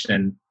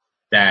recognition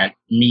that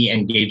me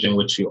engaging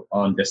with you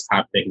on this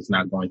topic is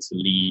not going to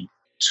lead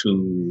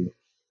to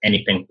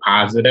anything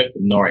positive,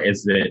 nor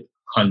is it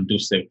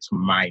conducive to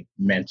my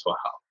mental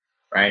health,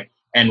 right?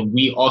 And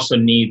we also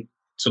need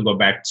to go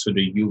back to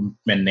the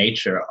human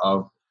nature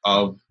of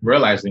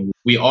realizing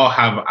we all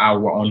have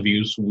our own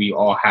views, we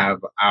all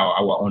have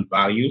our own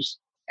values,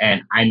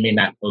 and I may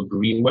not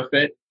agree with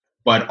it,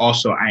 but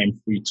also I am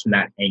free to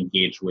not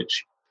engage with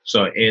you.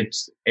 So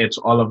it's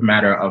all a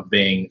matter of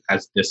being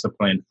as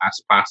disciplined as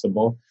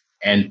possible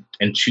and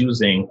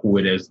choosing who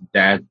it is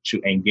that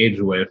you engage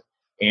with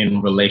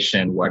in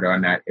relation, whether or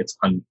not it's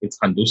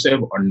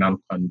conducive or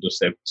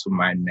non-conducive to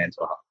my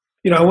mental health.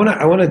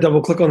 I want to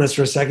double click on this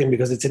for a second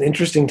because it's an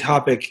interesting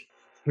topic,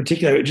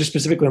 particularly just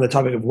specifically on the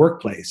topic of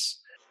workplace.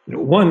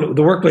 One,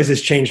 the workplace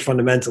has changed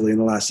fundamentally in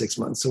the last 6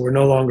 months, so we're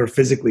no longer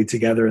physically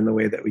together in the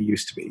way that we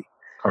used to be.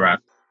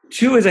 Correct.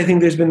 Two is I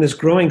think there's been this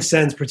growing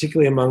sense,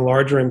 particularly among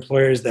larger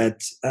employers,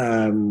 that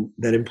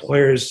that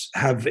employers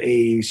have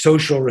a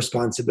social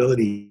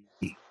responsibility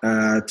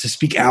to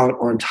speak out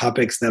on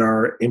topics that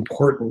are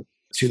important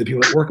to the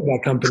people that work at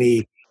that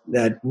company,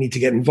 that need to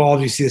get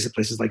involved. You see this at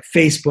places like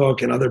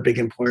Facebook and other big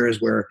employers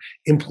where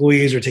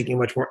employees are taking a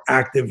much more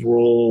active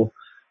role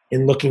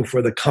in looking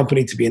for the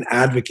company to be an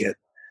advocate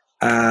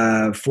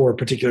for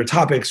particular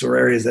topics or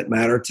areas that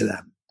matter to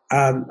them.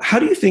 How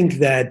do you think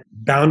that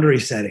boundary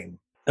setting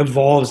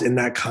evolves in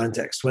that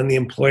context when the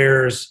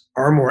employers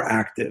are more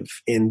active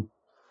in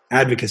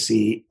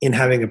advocacy, in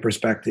having a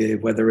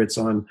perspective, whether it's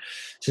on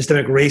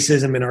systemic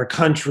racism in our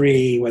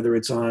country, whether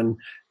it's on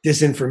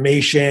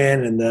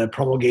disinformation and the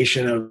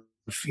promulgation of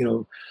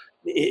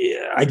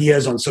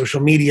ideas on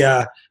social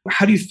media?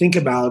 How do you think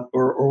about,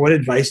 or what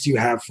advice do you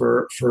have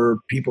for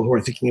people who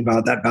are thinking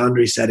about that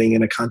boundary setting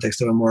in a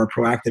context of a more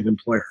proactive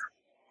employer?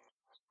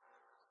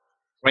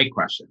 Great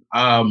question.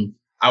 I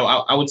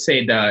would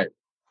say that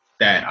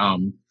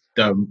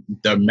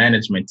the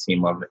management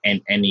team of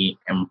any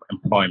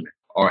employment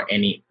or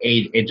any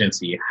aid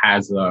agency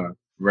has a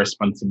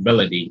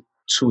responsibility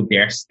to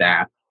their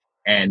staff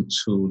and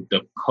to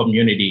the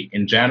community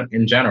in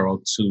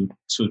general to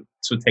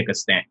take a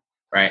stand,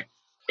 right?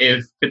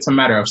 If it's a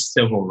matter of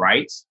civil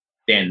rights,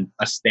 then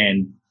a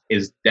stand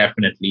is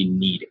definitely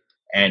needed.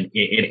 And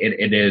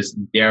it is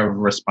their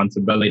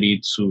responsibility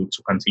to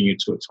continue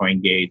to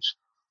engage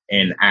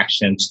in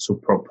actions to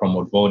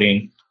promote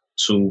voting,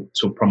 to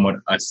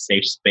promote a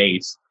safe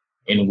space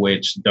in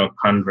which the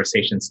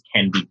conversations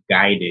can be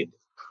guided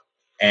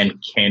and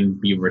can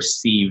be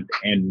received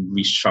and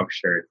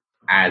restructured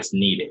as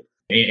needed.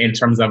 In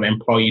terms of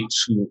employee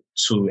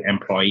to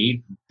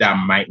employee, that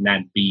might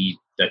not be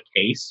the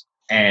case.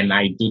 And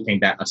I do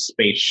think that a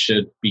space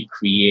should be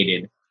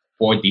created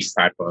for these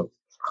type of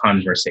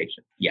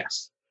conversation.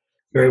 Yes.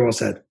 Very well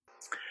said.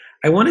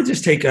 I want to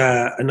just take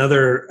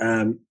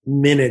another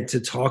minute to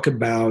talk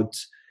about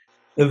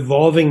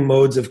evolving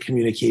modes of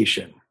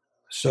communication.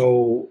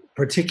 So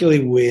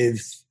particularly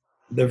with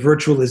the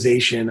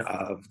virtualization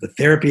of the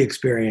therapy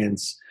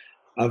experience,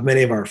 of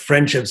many of our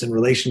friendships and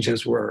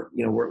relationships, we're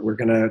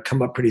going to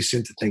come up pretty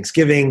soon to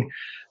Thanksgiving,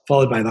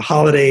 followed by the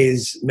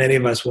holidays. Many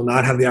of us will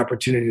not have the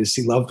opportunity to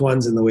see loved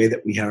ones in the way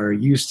that we are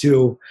used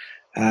to.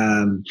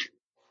 And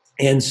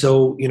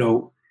so,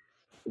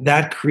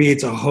 that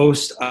creates a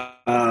host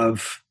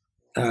of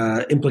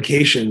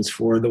implications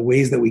for the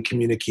ways that we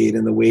communicate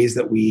and the ways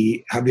that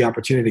we have the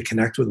opportunity to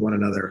connect with one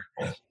another.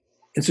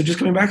 And so just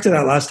coming back to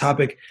that last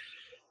topic,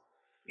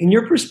 in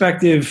your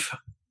perspective,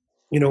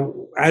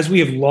 as we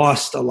have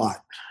lost a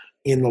lot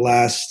in the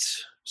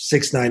last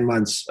 6-9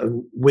 months of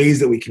ways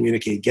that we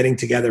communicate, getting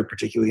together,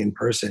 particularly in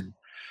person,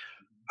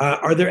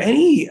 are there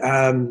any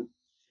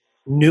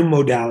new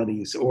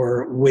modalities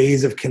or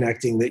ways of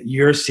connecting that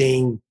you're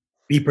seeing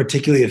be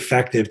particularly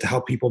effective to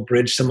help people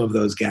bridge some of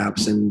those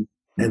gaps and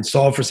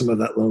solve for some of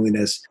that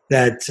loneliness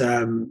that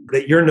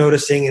you're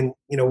noticing and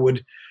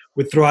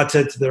would throw out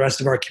to the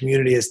rest of our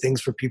community as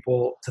things for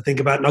people to think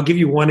about? And I'll give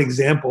you one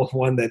example,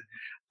 one that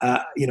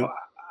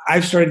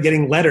I've started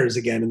getting letters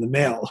again in the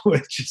mail,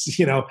 which is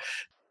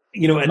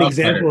an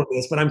example of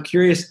this. But I'm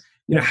curious,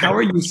 how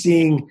are you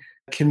seeing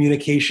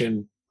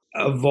communication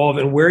evolve,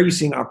 and where are you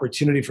seeing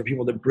opportunity for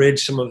people to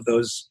bridge some of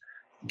those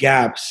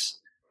gaps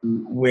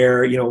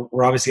where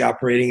we're obviously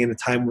operating in a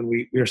time when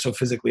we are so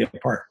physically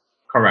apart?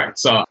 Correct.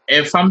 So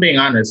if I'm being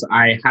honest,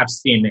 I have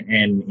seen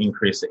an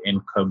increase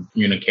in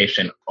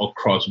communication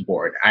across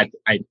board.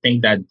 I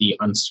think that the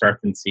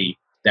uncertainty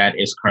that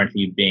is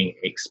currently being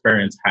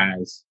experienced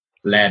has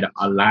led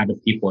a lot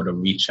of people to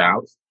reach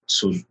out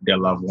to their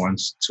loved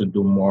ones, to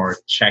do more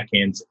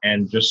check-ins,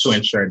 and just to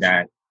ensure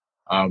that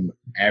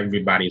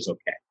everybody's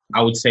okay.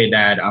 I would say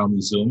that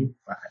Zoom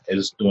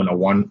is doing a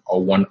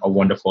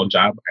wonderful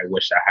job. I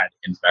wish I had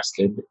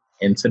invested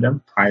into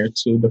them prior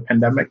to the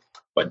pandemic,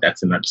 but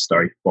that's another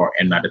story for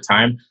another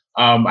time.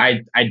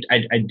 I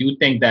do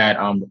think that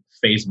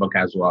Facebook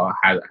as well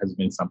has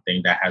been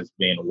something that has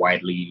been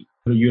widely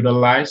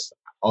utilized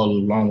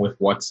along with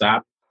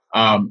WhatsApp.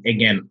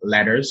 Again,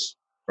 letters,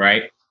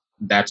 right?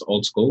 That's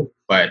old school,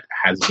 but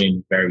has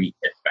been very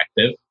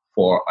effective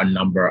for a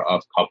number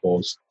of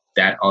couples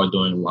that are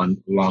doing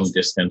long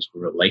distance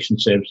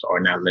relationships or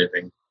not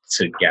living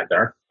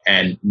together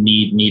and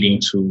needing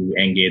to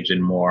engage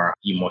in more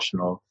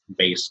emotional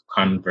based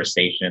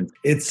conversations.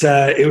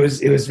 It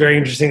was very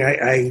interesting.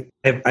 I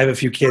have a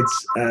few kids,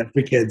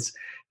 3 kids.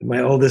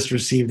 My oldest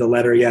received a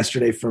letter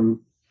yesterday from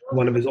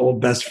one of his old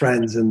best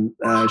friends, and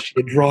she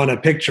had drawn a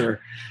picture,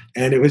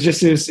 and it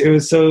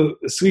was so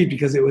sweet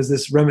because it was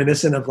this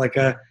reminiscent of like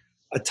a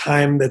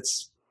time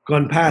that's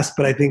gone past,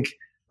 but I think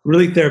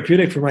really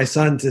therapeutic for my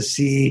son to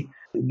see,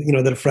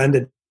 that a friend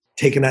had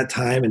taken that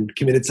time and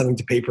committed something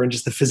to paper, and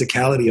just the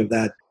physicality of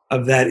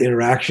that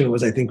interaction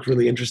was, I think,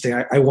 really interesting.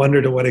 I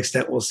wonder to what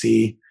extent we'll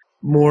see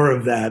more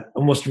of that,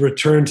 almost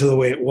return to the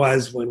way it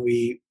was when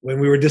we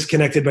were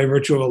disconnected by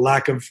virtue of a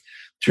lack of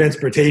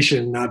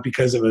transportation, not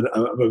because of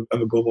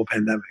a global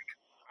pandemic.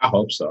 I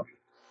hope so.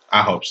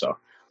 I hope so.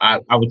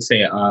 I would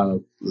say a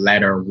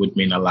letter would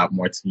mean a lot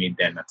more to me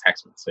than a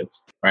text message,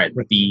 right?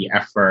 The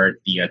effort,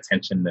 the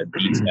attention, the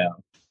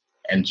detail,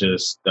 and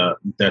just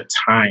the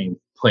time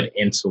put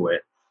into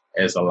it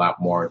is a lot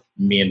more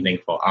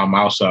meaningful. I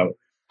also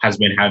has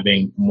been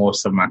having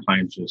most of my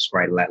clients just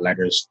write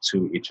letters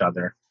to each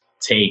other,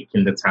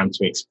 taking the time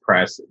to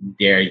express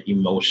their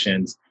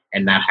emotions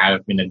and not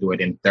having to do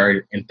it in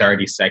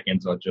 30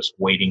 seconds or just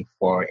waiting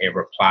for a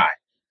reply,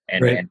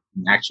 and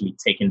actually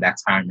taking that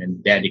time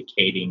and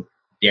dedicating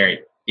their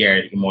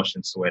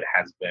emotions to it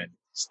has been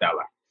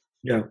stellar.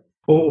 Yeah.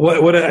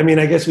 Well, what I mean,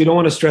 I guess we don't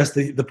want to stress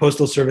the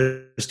postal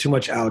service too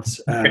much out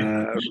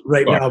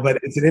right now, but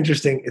it's an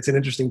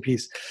interesting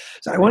piece.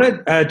 So I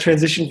want to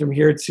transition from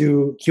here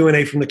to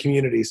Q&A from the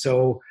community.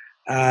 So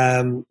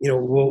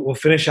we'll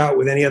finish out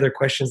with any other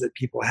questions that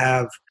people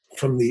have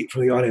from the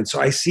audience. So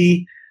I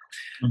see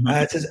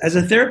it says, as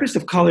a therapist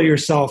of color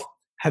yourself,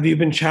 have you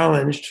been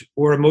challenged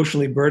or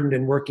emotionally burdened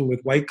in working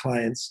with white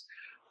clients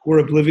who are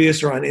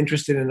oblivious or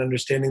uninterested in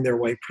understanding their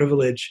white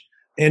privilege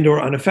and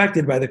or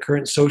unaffected by the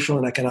current social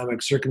and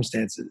economic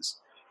circumstances?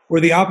 Or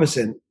the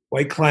opposite,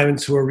 white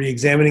clients who are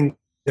re-examining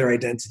their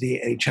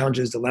identity, any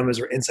challenges, dilemmas,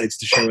 or insights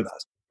to share with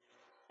us?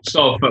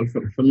 So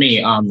for me,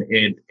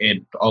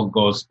 it all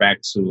goes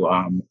back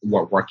to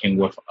working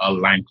with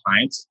aligned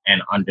clients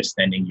and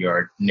understanding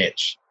your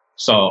niche.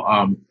 So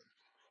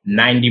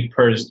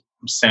 90%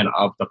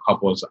 of the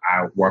couples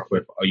I work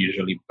with are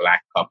usually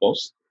Black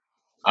couples.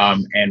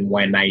 And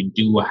when I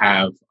do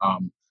have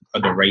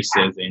other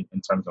races in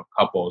terms of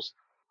couples,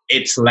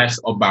 it's less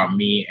about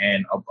me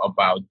and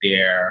about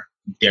their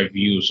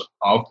views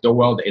of the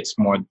world. It's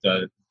more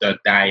the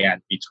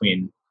dyad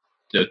between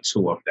the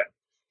two of them.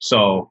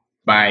 So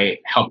by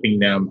helping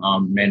them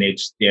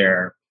manage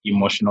their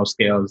emotional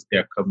skills,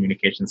 their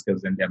communication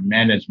skills, and their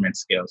management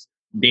skills,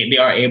 they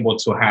are able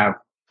to have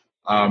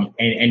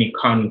any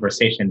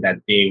conversation that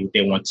they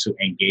want to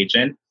engage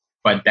in,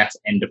 but that's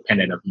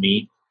independent of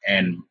me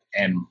and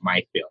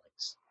my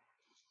feelings.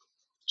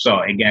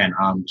 So again,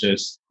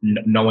 just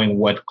knowing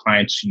what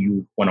clients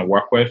you want to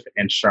work with,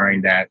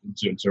 ensuring that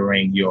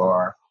during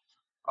your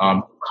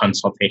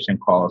consultation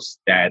calls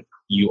that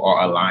you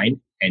are aligned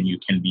and you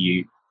can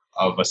be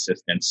of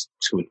assistance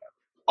to them.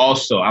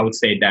 Also, I would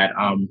say that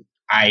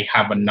I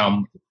have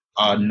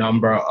a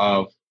number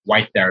of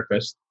white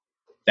therapists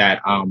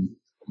that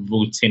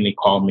routinely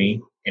call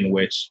me, in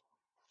which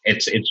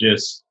it's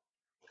just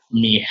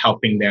me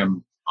helping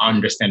them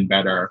understand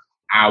better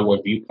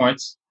our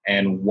viewpoints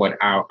and what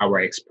our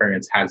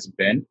experience has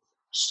been,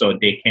 so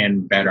they can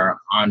better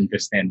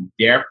understand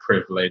their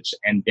privilege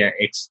and their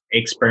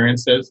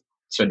experiences,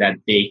 so that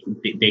they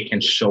can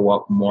show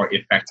up more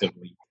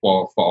effectively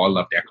for all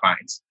of their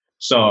clients.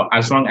 So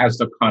as long as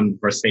the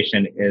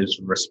conversation is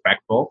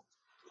respectful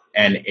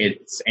and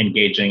it's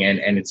engaging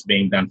and it's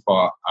being done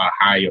for a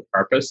higher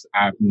purpose,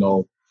 I have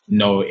no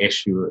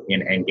issue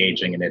in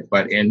engaging in it.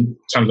 But in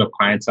terms of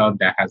clientele,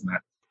 that has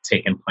not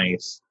taken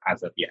place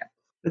as of yet.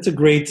 That's a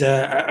great,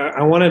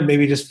 I want to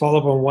maybe just follow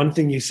up on one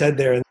thing you said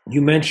there.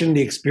 You mentioned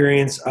the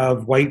experience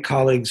of white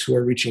colleagues who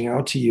are reaching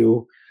out to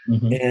you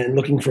and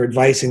looking for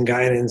advice and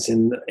guidance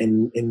in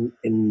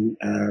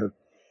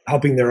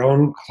helping their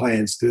own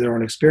clients through their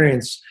own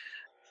experience.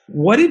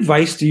 What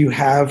advice do you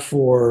have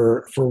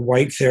for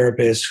white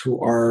therapists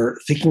who are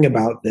thinking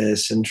about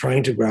this and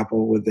trying to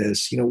grapple with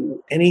this?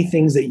 Any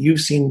things that you've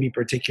seen be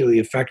particularly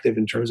effective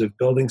in terms of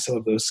building some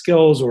of those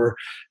skills or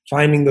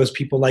finding those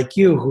people like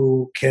you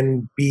who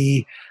can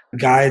be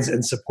guides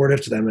and supportive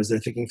to them as they're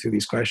thinking through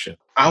these questions?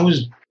 I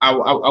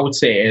would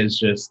say is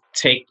just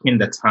taking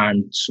the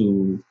time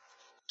to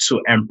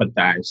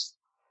empathize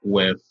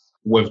with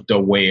the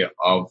way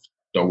of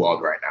the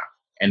world right now,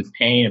 and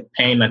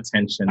paying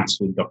attention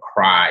to the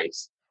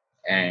cries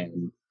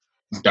and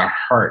the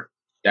hurt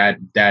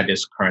that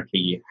is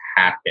currently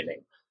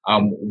happening.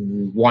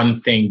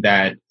 One thing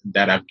that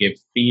I've give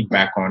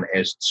feedback on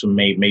is to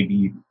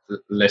maybe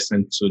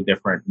listen to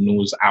different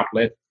news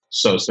outlets,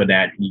 so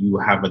that you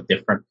have a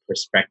different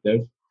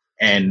perspective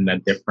and a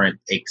different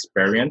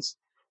experience.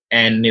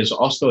 And it's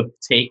also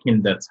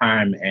taking the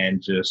time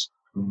and just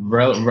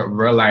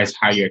realize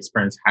how your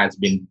experience has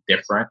been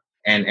different,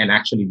 and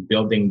actually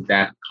building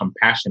that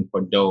compassion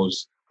for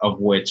those of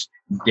which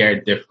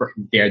their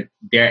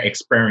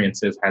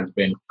experiences has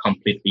been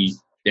completely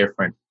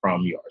different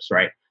from yours,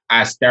 right?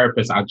 As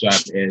therapists, our job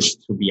is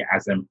to be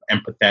as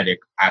empathetic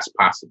as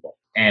possible.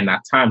 And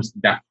at times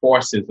that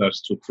forces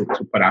us to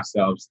put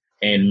ourselves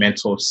in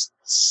mental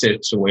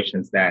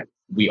situations that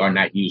we are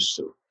not used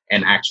to,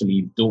 and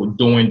actually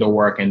doing the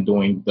work and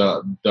doing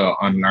the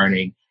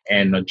unlearning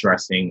and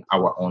addressing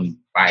our own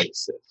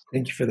biases.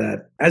 Thank you for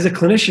that. As a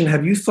clinician,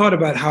 have you thought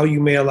about how you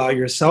may allow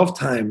yourself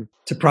time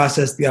to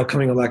process the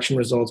upcoming election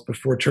results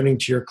before turning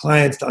to your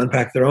clients to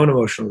unpack their own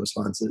emotional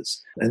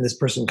responses? And this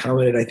person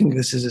commented, I think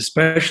this is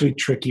especially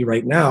tricky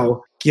right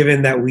now,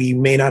 given that we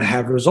may not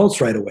have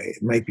results right away.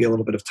 It might be a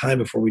little bit of time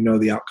before we know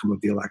the outcome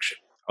of the election.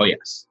 Oh,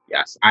 yes.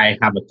 Yes. I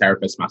have a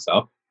therapist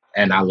myself,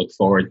 and I look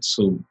forward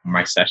to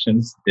my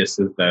sessions. This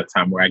is the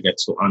time where I get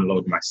to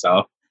unload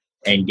myself,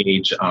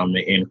 engage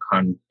in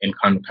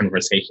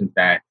conversations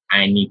that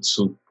I need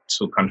to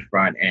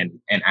confront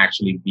and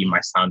actually be my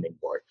sounding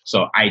board.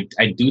 So I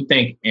do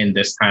think in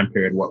this time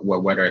period,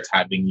 whether it's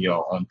having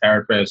your own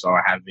therapist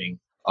or having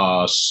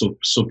a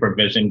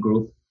supervision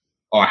group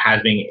or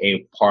having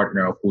a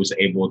partner who's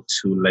able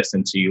to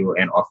listen to you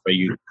and offer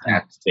you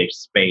that safe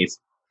space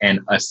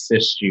and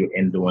assist you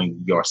in doing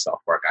your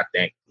self-work, I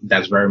think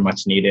that's very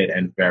much needed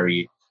and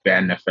very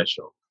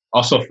beneficial.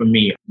 Also for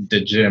me,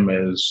 the gym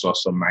is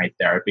also my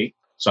therapy.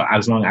 So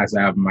as long as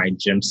I have my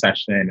gym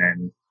session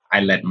and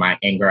I let my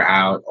anger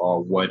out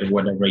or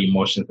whatever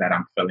emotions that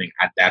I'm feeling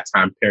at that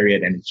time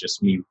period, and it's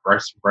just me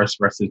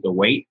versus the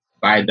weight,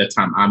 by the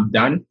time I'm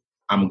done,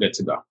 I'm good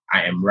to go.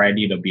 I am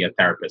ready to be a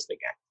therapist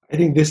again. I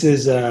think this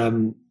is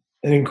an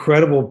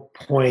incredible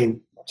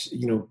point.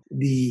 You know,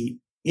 the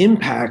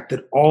impact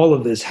that all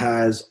of this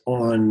has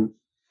on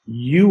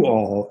you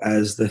all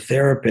as the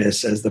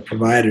therapists, as the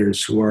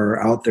providers who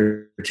are out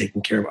there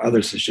taking care of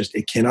others, is just,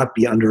 it cannot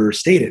be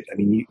understated. I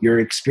mean, you're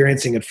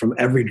experiencing it from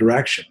every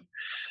direction.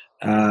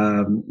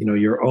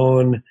 Your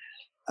own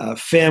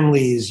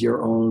families,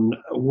 your own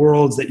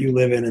worlds that you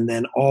live in, and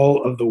then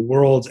all of the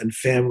worlds and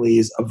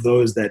families of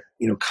those that,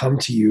 come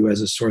to you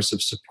as a source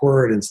of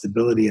support and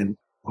stability and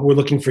who are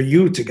looking for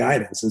you to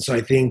guidance. And so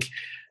I think,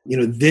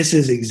 this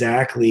is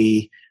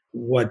exactly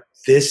what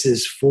this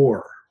is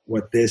for,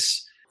 what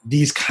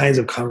these kinds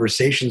of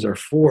conversations are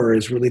for,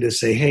 is really to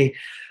say, hey,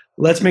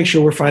 let's make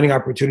sure we're finding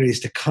opportunities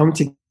to come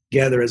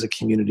together as a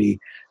community,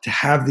 to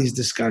have these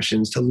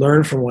discussions, to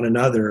learn from one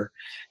another,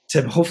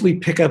 to hopefully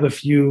pick up a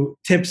few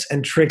tips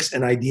and tricks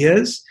and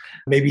ideas.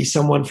 Maybe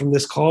someone from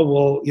this call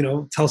will,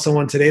 tell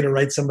someone today to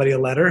write somebody a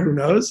letter, who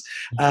knows,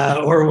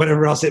 or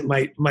whatever else it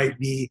might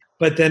be.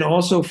 But then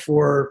also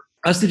for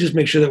us to just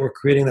make sure that we're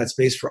creating that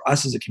space for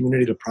us as a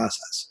community to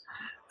process.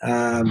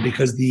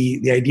 Because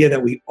the idea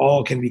that we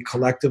all can be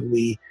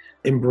collectively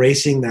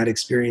embracing that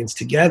experience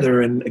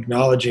together and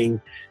acknowledging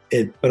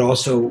it, but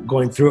also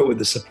going through it with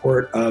the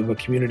support of a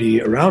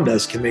community around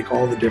us, can make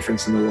all the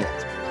difference in the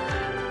world.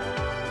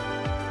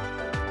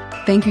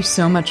 Thank you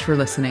so much for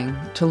listening.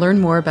 To learn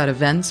more about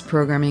events,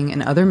 programming,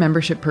 and other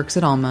membership perks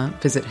at Alma,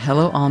 visit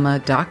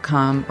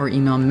helloalma.com or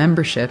email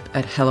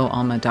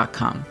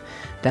membership@helloalma.com.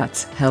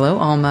 That's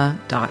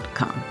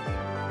helloalma.com.